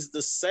that he's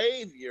the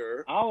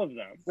savior. All of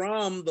them.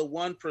 From the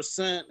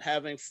 1%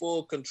 having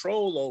full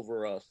control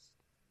over us.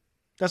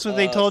 That's what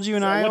they told you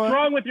in Iowa? What's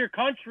wrong with your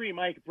country,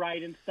 Mike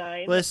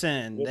Bridenstine?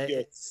 Listen.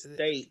 Your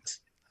state.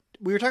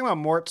 We were talking about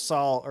Mort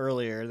Saul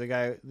earlier, the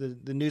guy,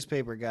 the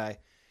newspaper guy.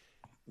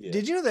 Yeah.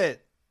 Did you know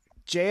that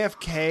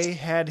JFK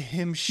had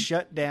him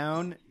shut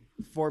down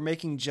for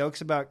making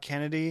jokes about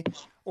Kennedy,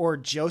 or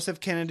Joseph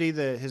Kennedy,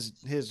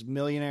 his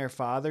millionaire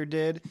father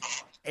did,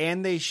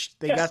 and they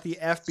got the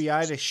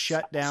FBI to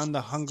shut down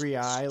the Hungry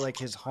Eye, like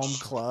his home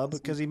club,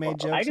 because he made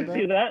jokes. I can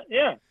see that.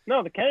 Yeah,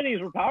 no, the Kennedys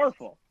were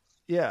powerful.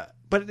 Yeah,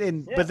 but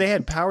they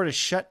had power to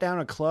shut down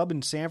a club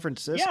in San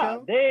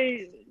Francisco.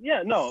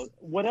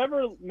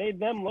 Whatever made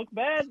them look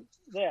bad.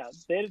 Yeah,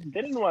 they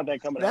didn't want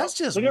that coming out. That's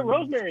just look at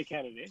Rosemary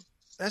Kennedy.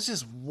 That's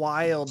just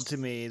wild to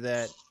me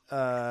that,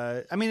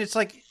 it's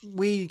like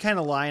we kind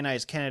of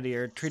lionize Kennedy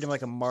or treat him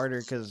like a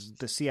martyr because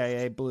the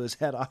CIA blew his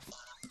head off.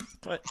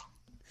 But,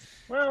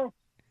 well,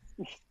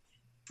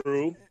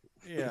 true.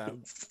 Yeah.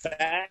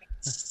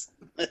 Facts.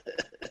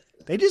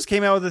 They just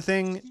came out with a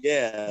thing.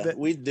 Yeah,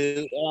 we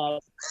do.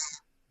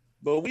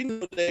 But we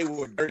knew they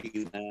were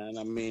dirty, man.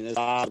 I mean, his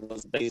father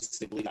was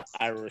basically an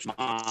Irish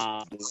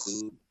mob,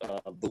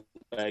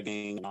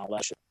 bootlegging and all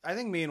that shit. I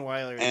think me and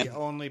Wiley are the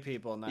only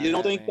people not you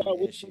don't having think that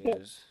was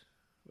issues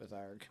with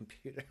our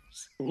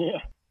computers. Yeah,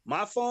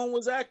 my phone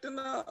was acting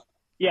up.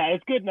 Yeah,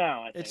 it's good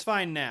now. It's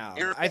fine now.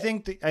 I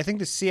think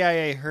the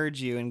CIA heard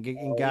you and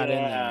got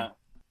in there.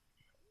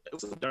 It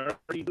was a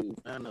dirty dude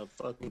and a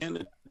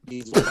fucking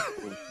these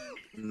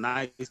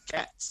nice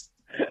cats.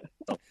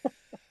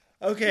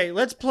 Okay,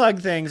 let's plug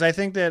things. I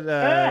think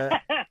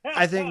that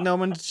I think no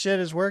one's shit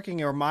is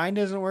working or mine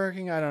isn't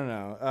working. I don't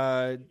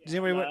know. Does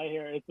anybody? I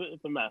hear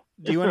it's a mess.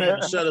 Do you want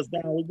to shut us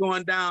down? We're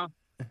going down.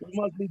 We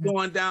must be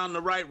going down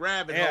the right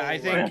rabbit hole. I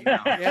think. Right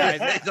now. Yeah,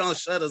 they don't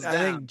shut us down. I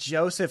think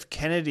Joseph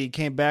Kennedy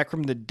came back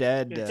from the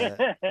dead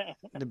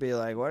to be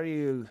like, "What are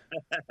you?"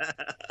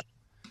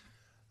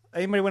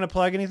 Anybody want to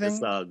plug anything?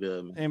 It's all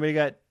good, man. Anybody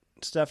got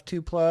stuff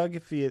to plug?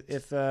 If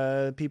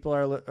people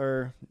are,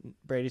 or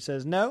Brady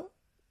says no.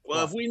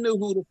 Well, if we knew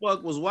who the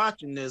fuck was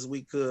watching this,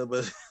 we could,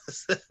 but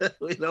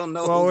we don't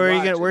know. Well, where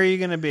are you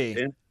gonna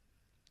be?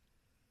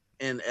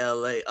 In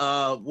LA.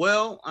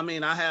 Well, I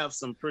mean, I have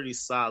some pretty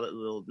solid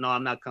little. No,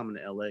 I'm not coming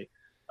to LA.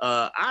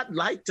 I'd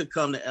like to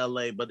come to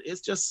LA, but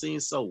it just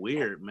seems so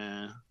weird,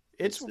 man.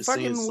 It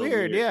fucking so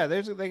weird. Yeah,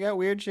 they got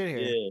weird shit here.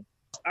 Yeah,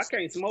 I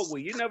can't smoke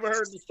weed. You never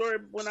heard the story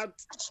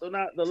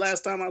the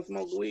last time I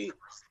smoked weed?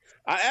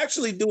 I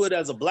actually do it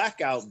as a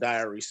blackout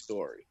diary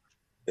story.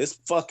 It's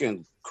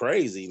fucking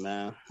crazy,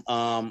 man.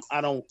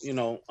 I don't,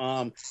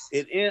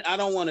 I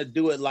don't want to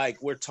do it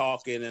like we're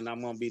talking and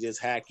I'm gonna be this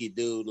hacky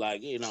dude,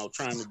 like,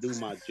 trying to do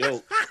my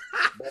joke.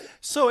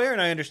 So, Aaron,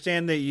 I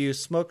understand that you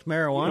smoked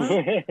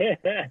marijuana.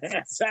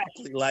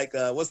 Exactly. Like,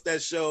 what's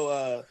that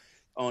show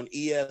on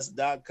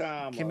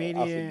ES.com?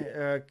 Comedian,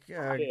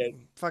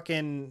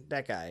 fucking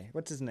that guy.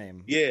 What's his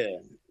name? Yeah,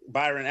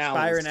 Byron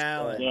Allen. Byron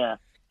Allen. Yeah.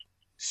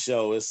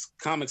 Show. It's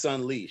Comics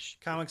Unleashed.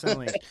 Comics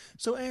Unleashed.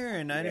 So,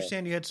 Aaron, I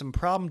understand you had some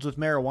problems with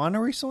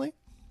marijuana recently?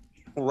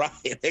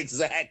 Right,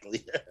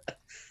 exactly.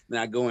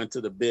 Now go into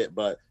the bit,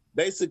 but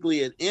basically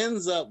it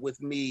ends up with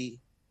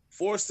me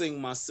forcing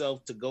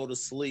myself to go to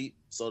sleep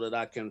so that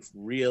I can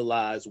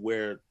realize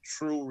where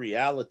true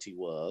reality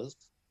was.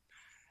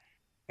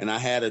 And I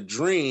had a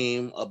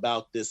dream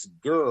about this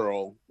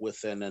girl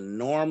with an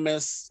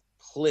enormous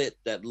clit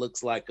that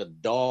looks like a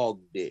dog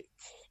dick.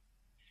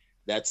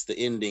 That's the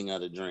ending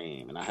of the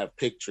dream. And I have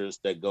pictures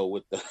that go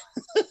with the...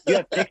 You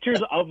have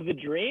pictures of the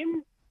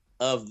dream?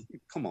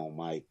 Come on,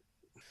 Mike.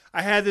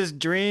 I had this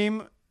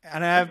dream,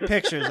 and I have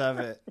pictures of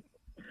it.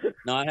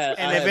 No, I had.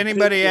 And if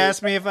anybody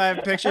asks me if I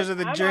have pictures of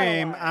the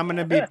dream, I'm going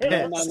to be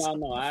pissed.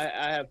 No.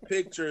 I have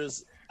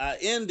pictures. I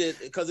end it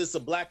because it's a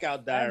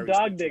blackout diary.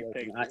 Dog dick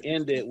pictures. I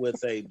end it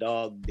with a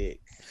dog dick.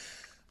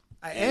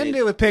 I end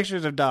it with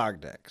pictures of dog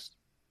dicks.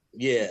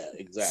 Yeah,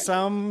 exactly.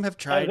 Some have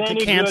tried to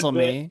cancel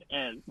me.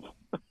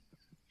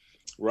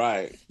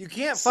 Right. You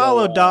can't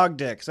follow dog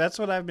dicks. That's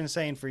what I've been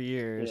saying for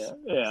years.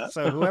 Yeah.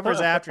 So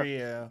whoever's after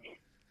you.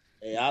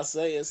 Hey, I'll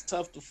say it's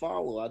tough to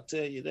follow. I'll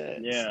tell you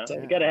that. Yeah.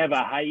 You got to have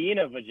a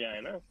hyena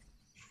vagina.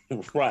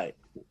 Right.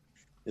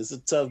 It's a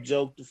tough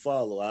joke to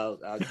follow.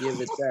 I'll give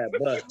it that.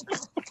 But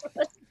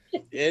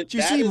did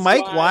you see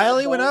Mike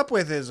Wiley went up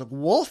with his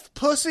wolf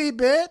pussy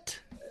bit?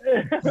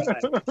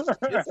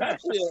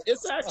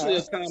 It's actually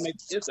a comic.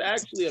 It's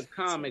actually a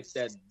comic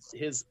that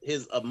his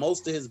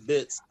most of his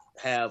bits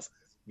have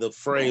the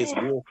phrase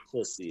wolf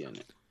pussy in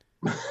it.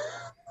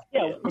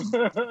 Yeah.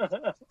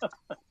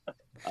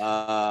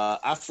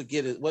 I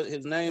forget it. What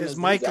his name is?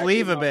 Mike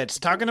Leibovitz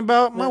talking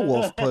about my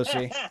wolf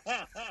pussy.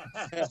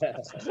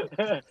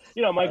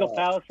 Michael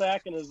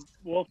Palisak and his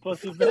wolf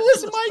pussy. It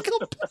was Michael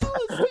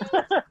Palisak.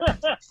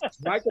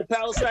 Michael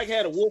Palisak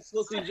had a wolf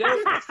pussy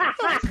joke.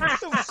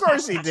 Of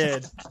course he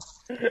did.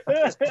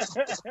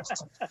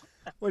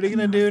 What are you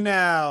gonna do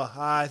now?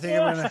 I think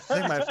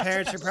my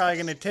parents are probably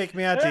gonna take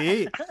me out to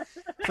eat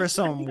for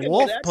some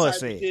wolf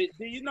pussy.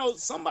 Do you know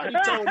somebody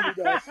told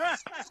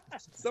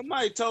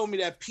me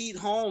that Pete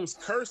Holmes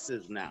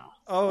curses now?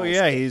 Oh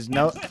yeah, he's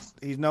no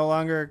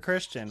longer a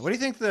Christian. What do you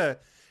think the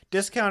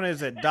discount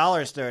is at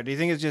Dollar Store? Do you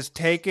think it's just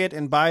take it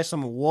and buy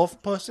some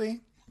wolf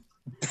pussy?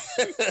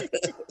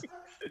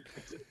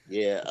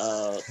 Yeah,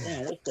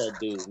 man, what's that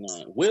dude's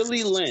name?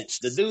 Willie Lynch.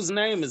 The dude's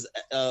name is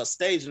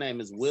stage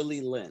name is Willie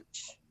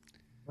Lynch.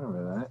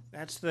 Remember that?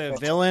 That's the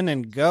villain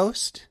in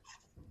Ghost.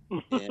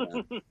 Yeah.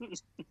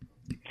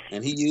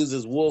 And he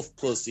uses wolf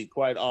pussy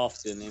quite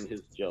often in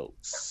his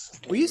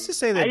jokes. We used to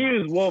say that I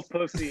use wolf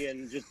pussy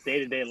in just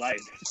day-to-day life.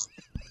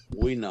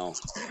 We know.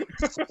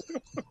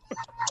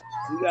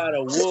 You got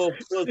a wolf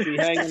pussy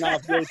hanging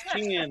off your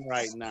chin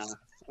right now.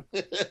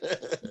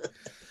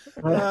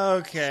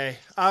 Okay.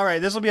 All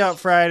right. This will be out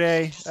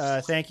Friday.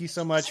 Thank you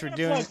so much for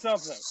doing it.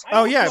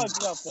 Oh yeah.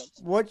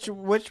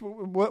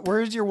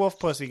 Where's your wolf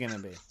pussy gonna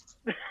be?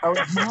 Oh,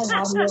 is my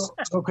audio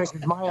real quick?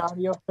 Is my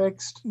audio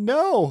fixed?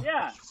 No.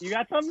 Yeah. You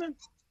got something?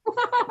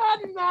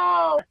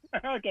 No.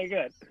 Okay,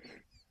 good.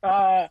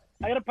 I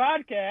got a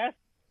podcast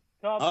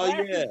called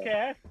Blasted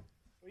Cast.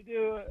 We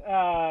do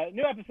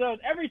new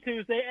episodes every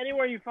Tuesday,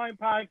 anywhere you find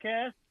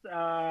podcasts.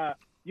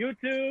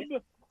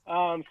 YouTube,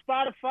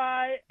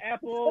 Spotify,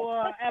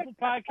 Apple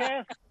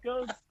Podcasts.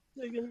 Go.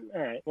 All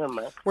right, never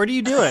mind. Where do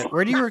you do it?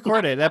 Where do you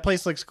record it? That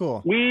place looks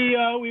cool. We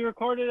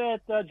recorded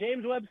at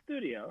James Webb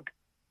Studio.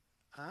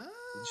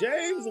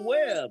 James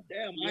Webb.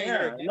 Damn, I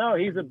heard that. No,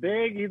 he's a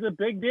big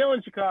deal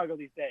in Chicago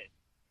these days.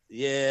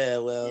 Yeah,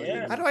 well.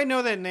 Yeah. How do I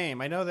know that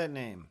name? I know that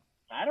name.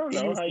 I don't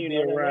know how you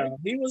know that.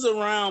 He was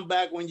around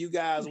back when you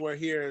guys were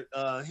here.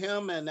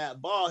 Him and that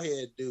bald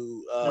head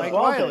dude. Mike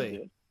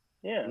Wiley.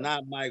 Yeah.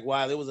 Not Mike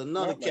Wiley. It was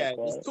another cat. It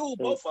was cool.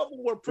 Both of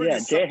them were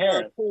Jay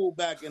pretty cool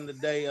back in the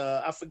day.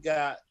 I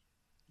forgot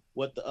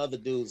what the other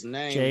dude's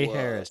name Jay was.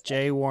 Harris.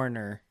 Jay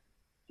Warner.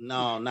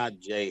 No, not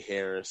Jay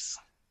Harris.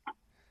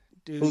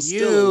 Do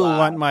you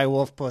want my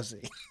wolf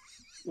pussy?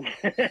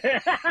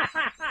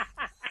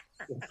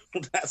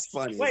 That's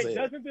funny. Wait,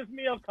 doesn't this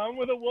meal come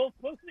with a wolf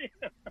pussy?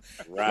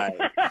 Right.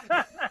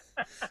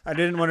 I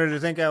didn't want her to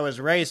think I was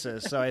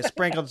racist, so I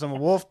sprinkled some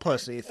wolf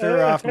pussy, threw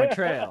her off my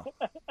trail.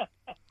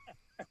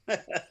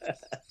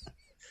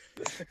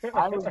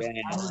 I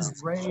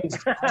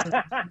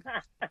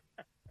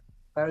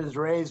was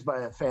raised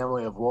by a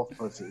family of wolf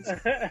pussies.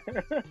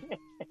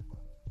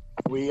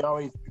 We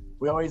always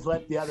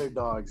let the other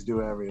dogs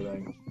do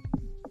everything.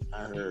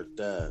 I heard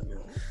that.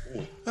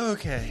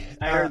 Okay.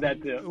 I heard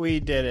that too. We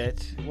did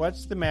it.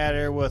 What's the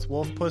matter with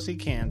Wolf Pussy,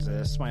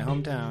 Kansas, my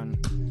hometown?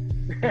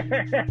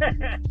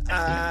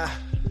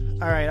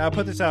 All right, I'll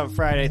put this out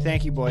Friday.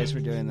 Thank you, boys, for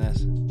doing this.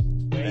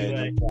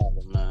 Hey, no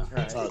problem, man.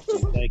 Right. Talk to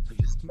you. Thank you.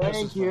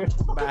 Thank you.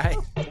 Bye.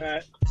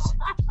 Alright.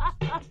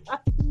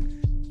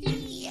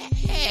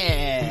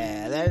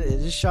 Yeah, that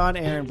is Sean,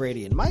 Aaron,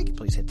 Brady, and Mike.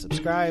 Please hit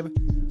subscribe.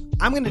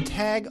 I'm going to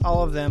tag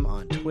all of them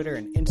on Twitter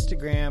and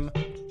Instagram.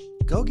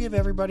 Go give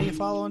everybody a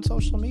follow on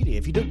social media.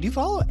 If you do you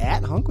follow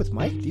at Hunk with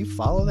Mike? Do you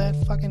follow that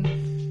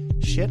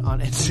fucking shit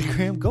on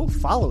Instagram? Go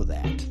follow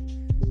that.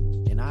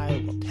 And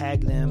I will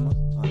tag them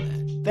on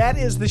that. That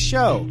is the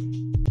show.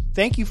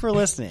 Thank you for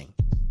listening.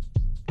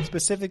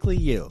 Specifically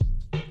you.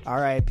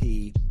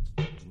 R.I.P.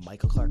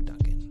 Michael Clark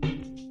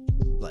Duncan.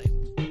 Like.